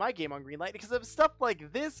want to put my game on greenlight is because if stuff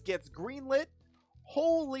like this gets greenlit,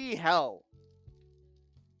 holy hell.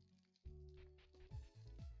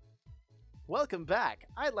 Welcome back.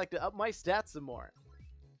 I'd like to up my stats some more.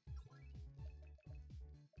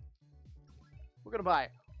 We're going to buy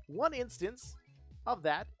one instance of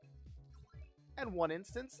that and one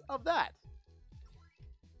instance of that.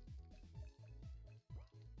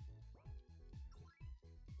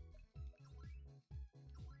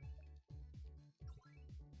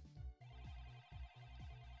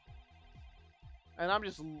 And I'm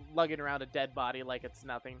just lugging around a dead body like it's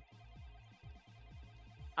nothing.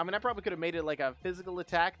 I mean, I probably could have made it like a physical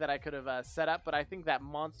attack that I could have set up, but I think that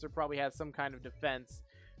monster probably has some kind of defense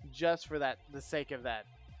just for that, the sake of that.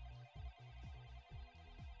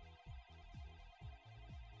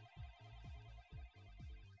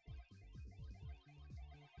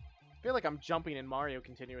 I feel like I'm jumping in Mario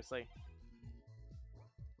continuously.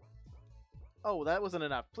 Oh, that wasn't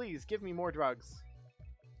enough. Please, give me more drugs.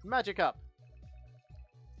 Magic up.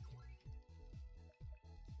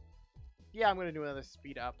 Yeah, I'm gonna do another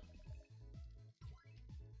speed up.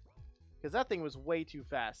 Because that thing was way too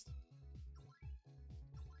fast.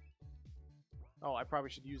 Oh, I probably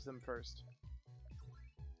should use them first.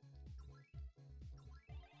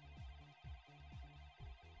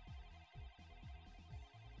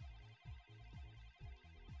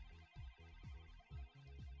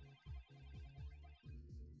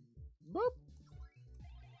 Boop.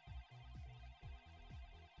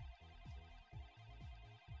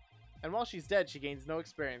 And while she's dead, she gains no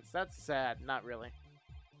experience. That's sad. Not really.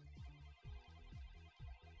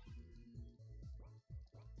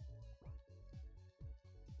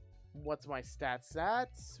 What's my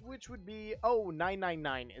stats? Which would be, oh,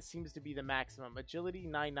 999. It seems to be the maximum. Agility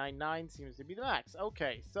 999 seems to be the max.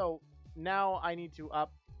 Okay, so now I need to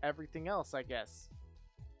up everything else, I guess.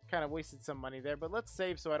 Kind of wasted some money there, but let's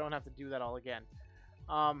save so I don't have to do that all again.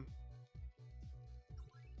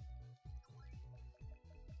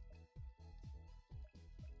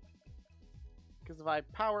 Because if I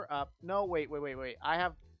power up... No, wait. I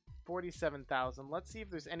have 47,000. Let's see if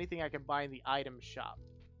there's anything I can buy in the item shop.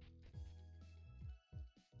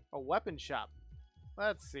 A weapon shop.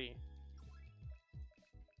 Let's see.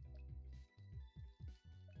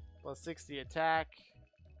 Plus 60 attack.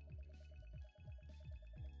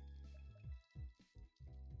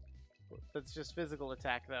 That's just physical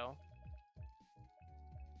attack, though.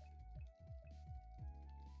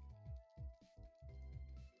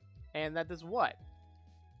 And that does what?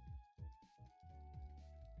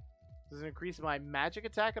 Does it increase my magic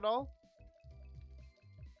attack at all?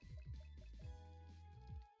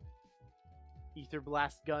 Ether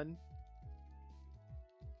Blast Gun.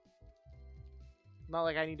 Not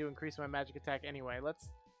like I need to increase my magic attack anyway. Let's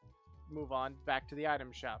move on back to the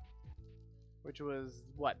item shop. Which was,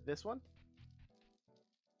 what, this one?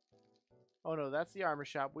 Oh no, that's the armor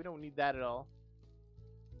shop. We don't need that at all.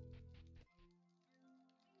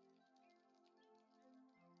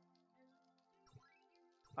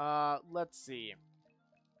 Let's see.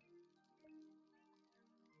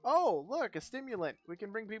 Oh, look, a stimulant. We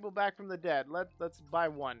can bring people back from the dead. Let's buy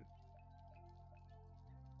one.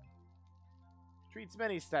 Treats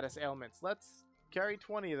many status ailments. Let's carry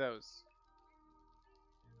 20 of those.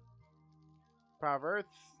 Power of Earth,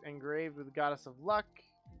 engraved with Goddess of Luck,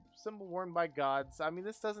 symbol worn by gods. I mean,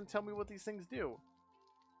 this doesn't tell me what these things do.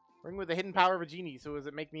 Ring with the hidden power of a genie, so does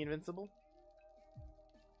it make me invincible?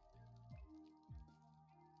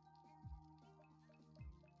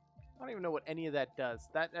 I don't even know what any of that does.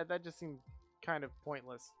 That just seemed kind of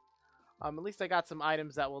pointless. At least I got some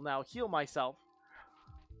items that will now heal myself.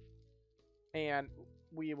 And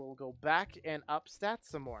we will go back and up stats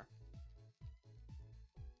some more.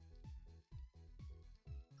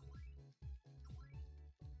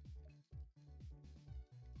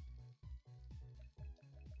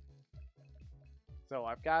 So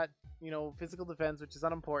I've got, you know, physical defense, which is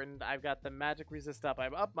unimportant. I've got the magic resist up.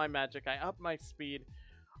 I've upped my magic. I upped my speed.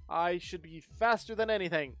 I should be faster than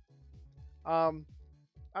anything. I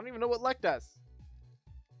don't even know what Lek does.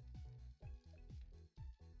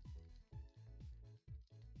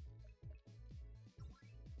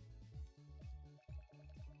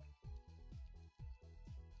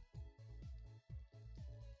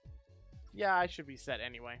 Yeah, I should be set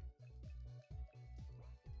anyway.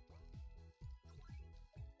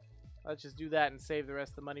 Let's just do that and save the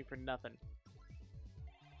rest of the money for nothing.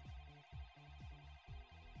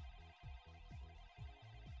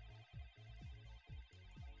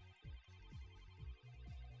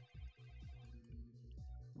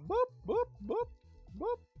 Boop, boop, boop,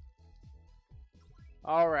 boop.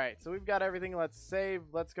 Alright, so we've got everything. Let's save.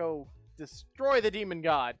 Let's go destroy the demon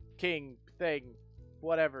god. King, thing,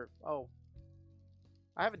 whatever. Oh.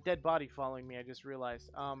 I have a dead body following me, I just realized.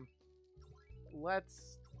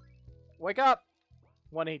 Let's... Wake up!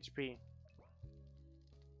 1 HP.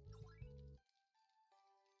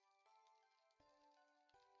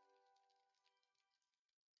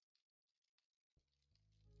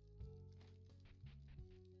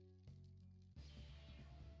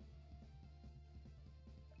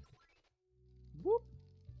 Whoop.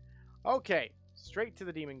 Okay, straight to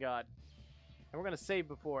the demon god. And we're gonna save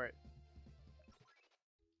before it.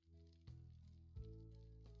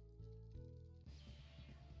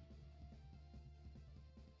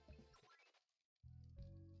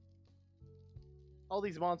 All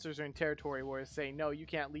these monsters are in territory where it's saying, no, you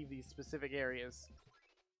can't leave these specific areas.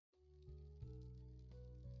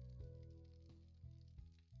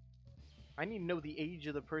 I need to know the age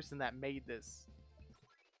of the person that made this.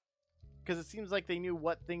 Because it seems like they knew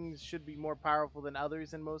what things should be more powerful than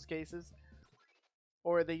others in most cases.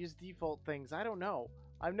 Or they use default things. I don't know.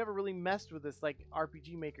 I've never really messed with this, like,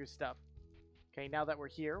 RPG Maker stuff. Okay, now that we're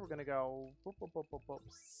here, we're going to go... Boop, boop, boop, boop, boop.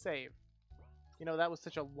 Save. You know, that was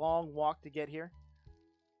such a long walk to get here.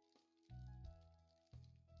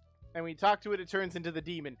 And when you talk to it, it turns into the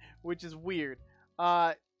demon, which is weird.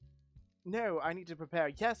 No, I need to prepare.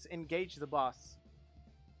 Yes, engage the boss.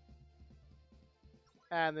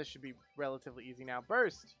 And this should be relatively easy now.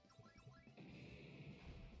 Burst!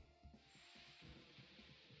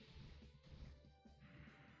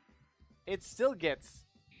 It still gets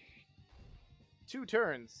 2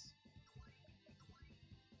 turns.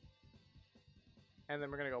 And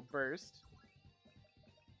then we're going to go burst.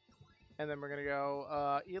 And then we're going to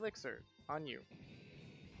go elixir on you.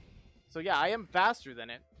 So yeah, I am faster than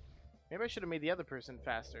it. Maybe I should have made the other person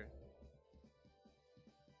faster.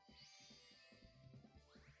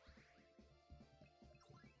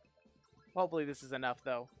 Hopefully this is enough,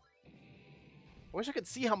 though. I wish I could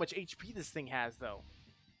see how much HP this thing has, though.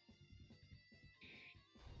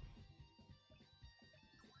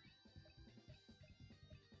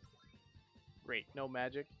 Great, no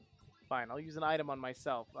magic. Fine, I'll use an item on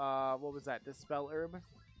myself. What was that? Dispel herb?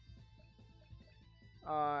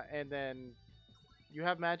 And then... You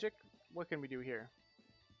have magic? What can we do here?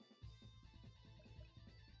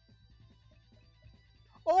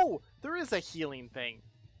 Oh! There is a healing thing.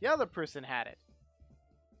 The other person had it.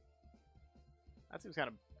 That seems kind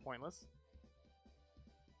of pointless.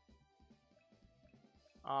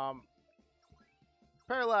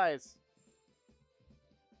 Paralyze!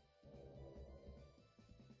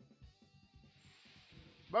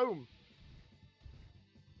 Boom!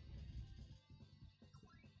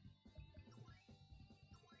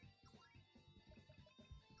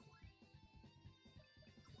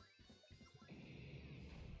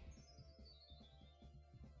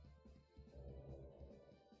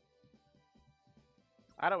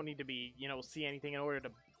 I don't need to be, you know, see anything in order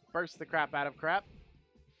to burst the crap out of crap.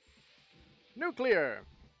 Nuclear!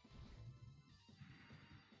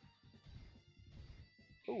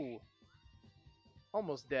 Ooh.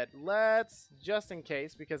 Almost dead. Let's, just in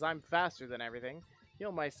case, because I'm faster than everything,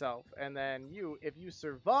 heal myself. And then you, if you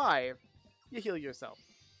survive, you heal yourself.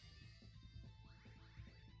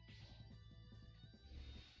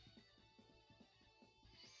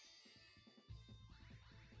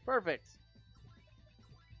 Perfect.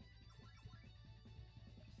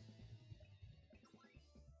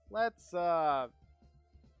 Let's, why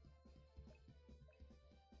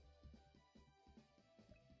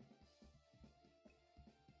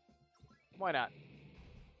not?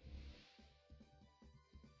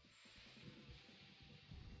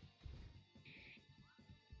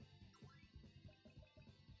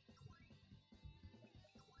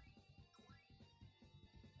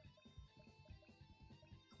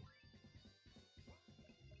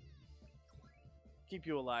 Keep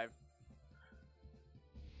you alive.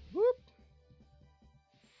 Whoop!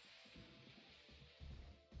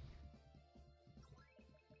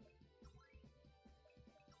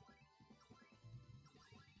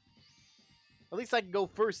 At least I can go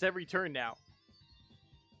first every turn now.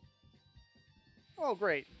 Oh,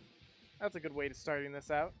 great. That's a good way to starting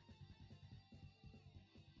this out.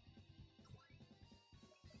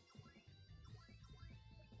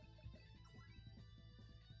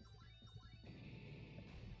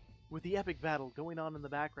 With the epic battle going on in the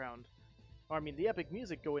background, or I mean the epic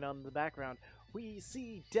music going on in the background, we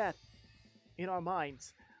see death in our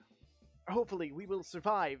minds. Hopefully we will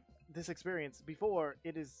survive this experience before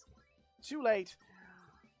it is too late.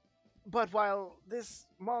 But while this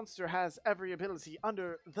monster has every ability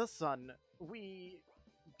under the sun, we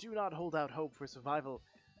do not hold out hope for survival.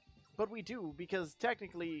 But we do, because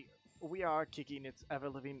technically we are kicking its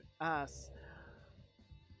ever-living ass.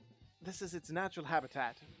 This is its natural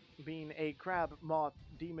habitat, being a crab, moth,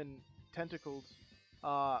 demon, tentacled,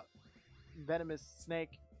 venomous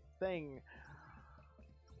snake thing.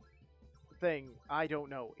 I don't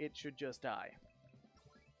know. It should just die.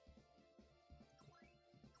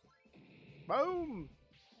 Boom!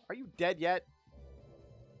 Are you dead yet?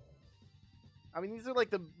 I mean, these are like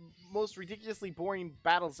the most ridiculously boring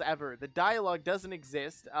battles ever. The dialogue doesn't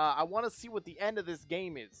exist. I want to see what the end of this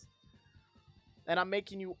game is. And I'm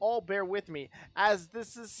making you all bear with me, as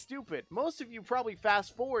this is stupid. Most of you probably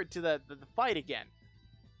fast forward to the fight again,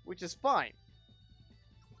 which is fine.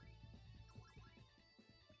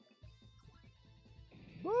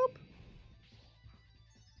 Boop!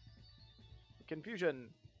 Confusion.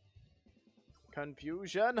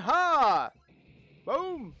 Confusion, ha!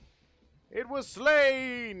 Boom! It was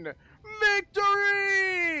slain!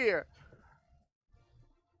 Victory!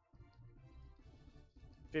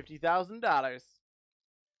 $50,000.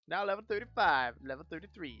 Now level 35, level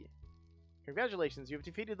 33. Congratulations, you have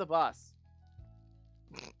defeated the boss.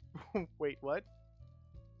 Wait, what?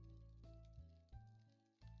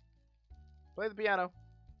 Play the piano.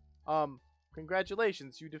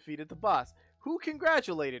 Congratulations, you defeated the boss. Who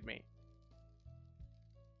congratulated me?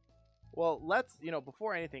 Well, let's,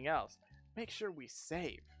 before anything else, make sure we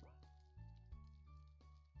save.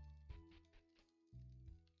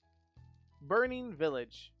 Burning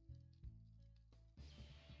Village.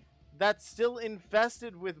 That's still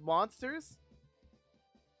infested with monsters?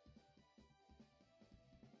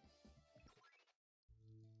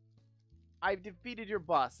 I've defeated your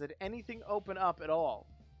boss. Did anything open up at all?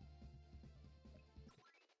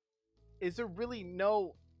 Is there really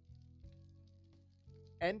no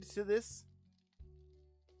end to this?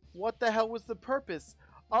 What the hell was the purpose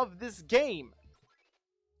of this game?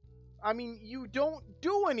 I mean, you don't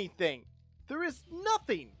do anything. There is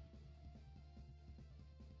nothing.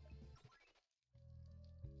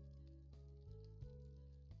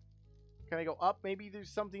 Can I go up? Maybe there's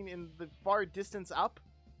something in the far distance up?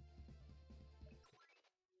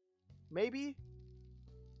 Maybe?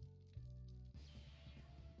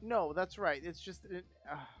 No, that's right. It's just...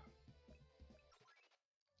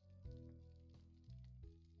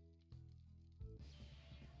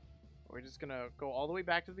 We're just gonna go all the way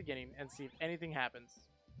back to the beginning and see if anything happens.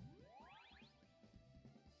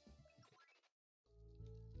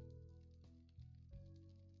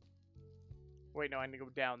 Wait, no, I need to go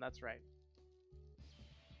down. That's right.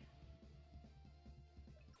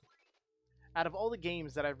 Out of all the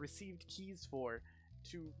games that I've received keys for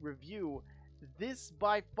to review, this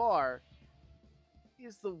by far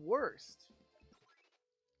is the worst.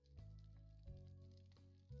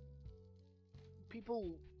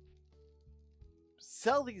 People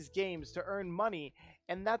sell these games to earn money,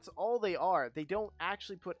 and that's all they are. They don't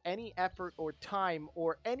actually put any effort or time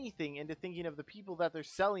or anything into thinking of the people that they're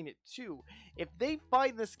selling it to. If they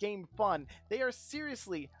find this game fun, they are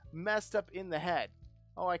seriously messed up in the head.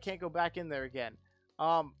 Oh, I can't go back in there again.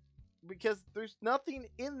 Because there's nothing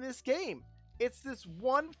in this game. It's this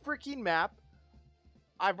one freaking map.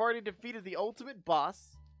 I've already defeated the ultimate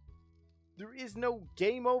boss. There is no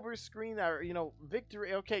game over screen or,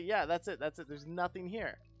 victory. Okay, yeah, that's it. That's it. There's nothing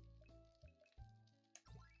here.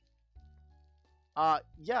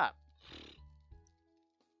 Yeah.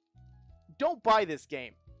 Don't buy this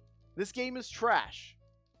game. This game is trash.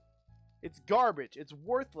 It's garbage. It's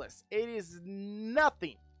worthless. It is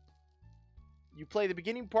nothing. You play the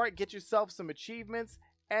beginning part, get yourself some achievements,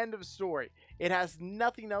 end of story. It has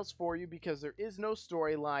nothing else for you because there is no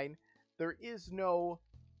storyline. There is no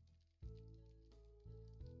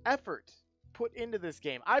effort put into this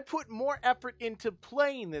game. I put more effort into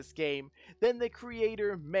playing this game than the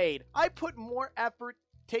creator made. I put more effort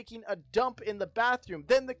taking a dump in the bathroom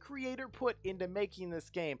than the creator put into making this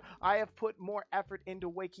game. I have put more effort into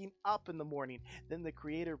waking up in the morning than the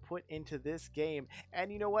creator put into this game. And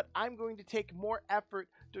you know what? I'm going to take more effort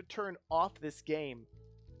to turn off this game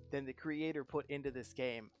than the creator put into this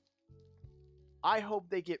game. I hope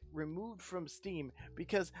they get removed from Steam,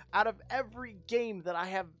 because out of every game that I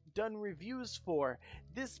have done reviews for,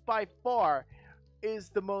 this by far is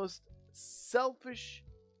the most selfish,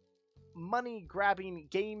 money-grabbing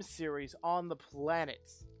game series on the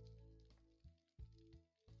planet.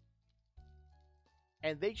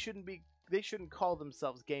 And they shouldn't call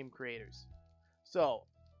themselves game creators. So,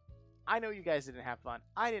 I know you guys didn't have fun.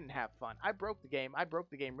 I didn't have fun. I broke the game. I broke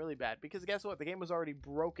the game really bad. Because guess what? The game was already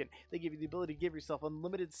broken. They give you the ability to give yourself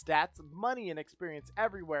unlimited stats, money, and experience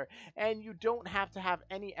everywhere. And you don't have to have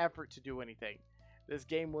any effort to do anything. This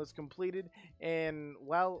game was completed in,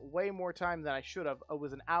 well, way more time than I should have. It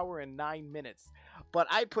was 1 hour and 9 minutes. But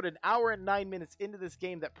I put 1 hour and 9 minutes into this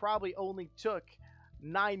game that probably only took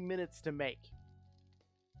 9 minutes to make.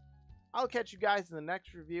 I'll catch you guys in the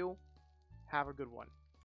next review. Have a good one.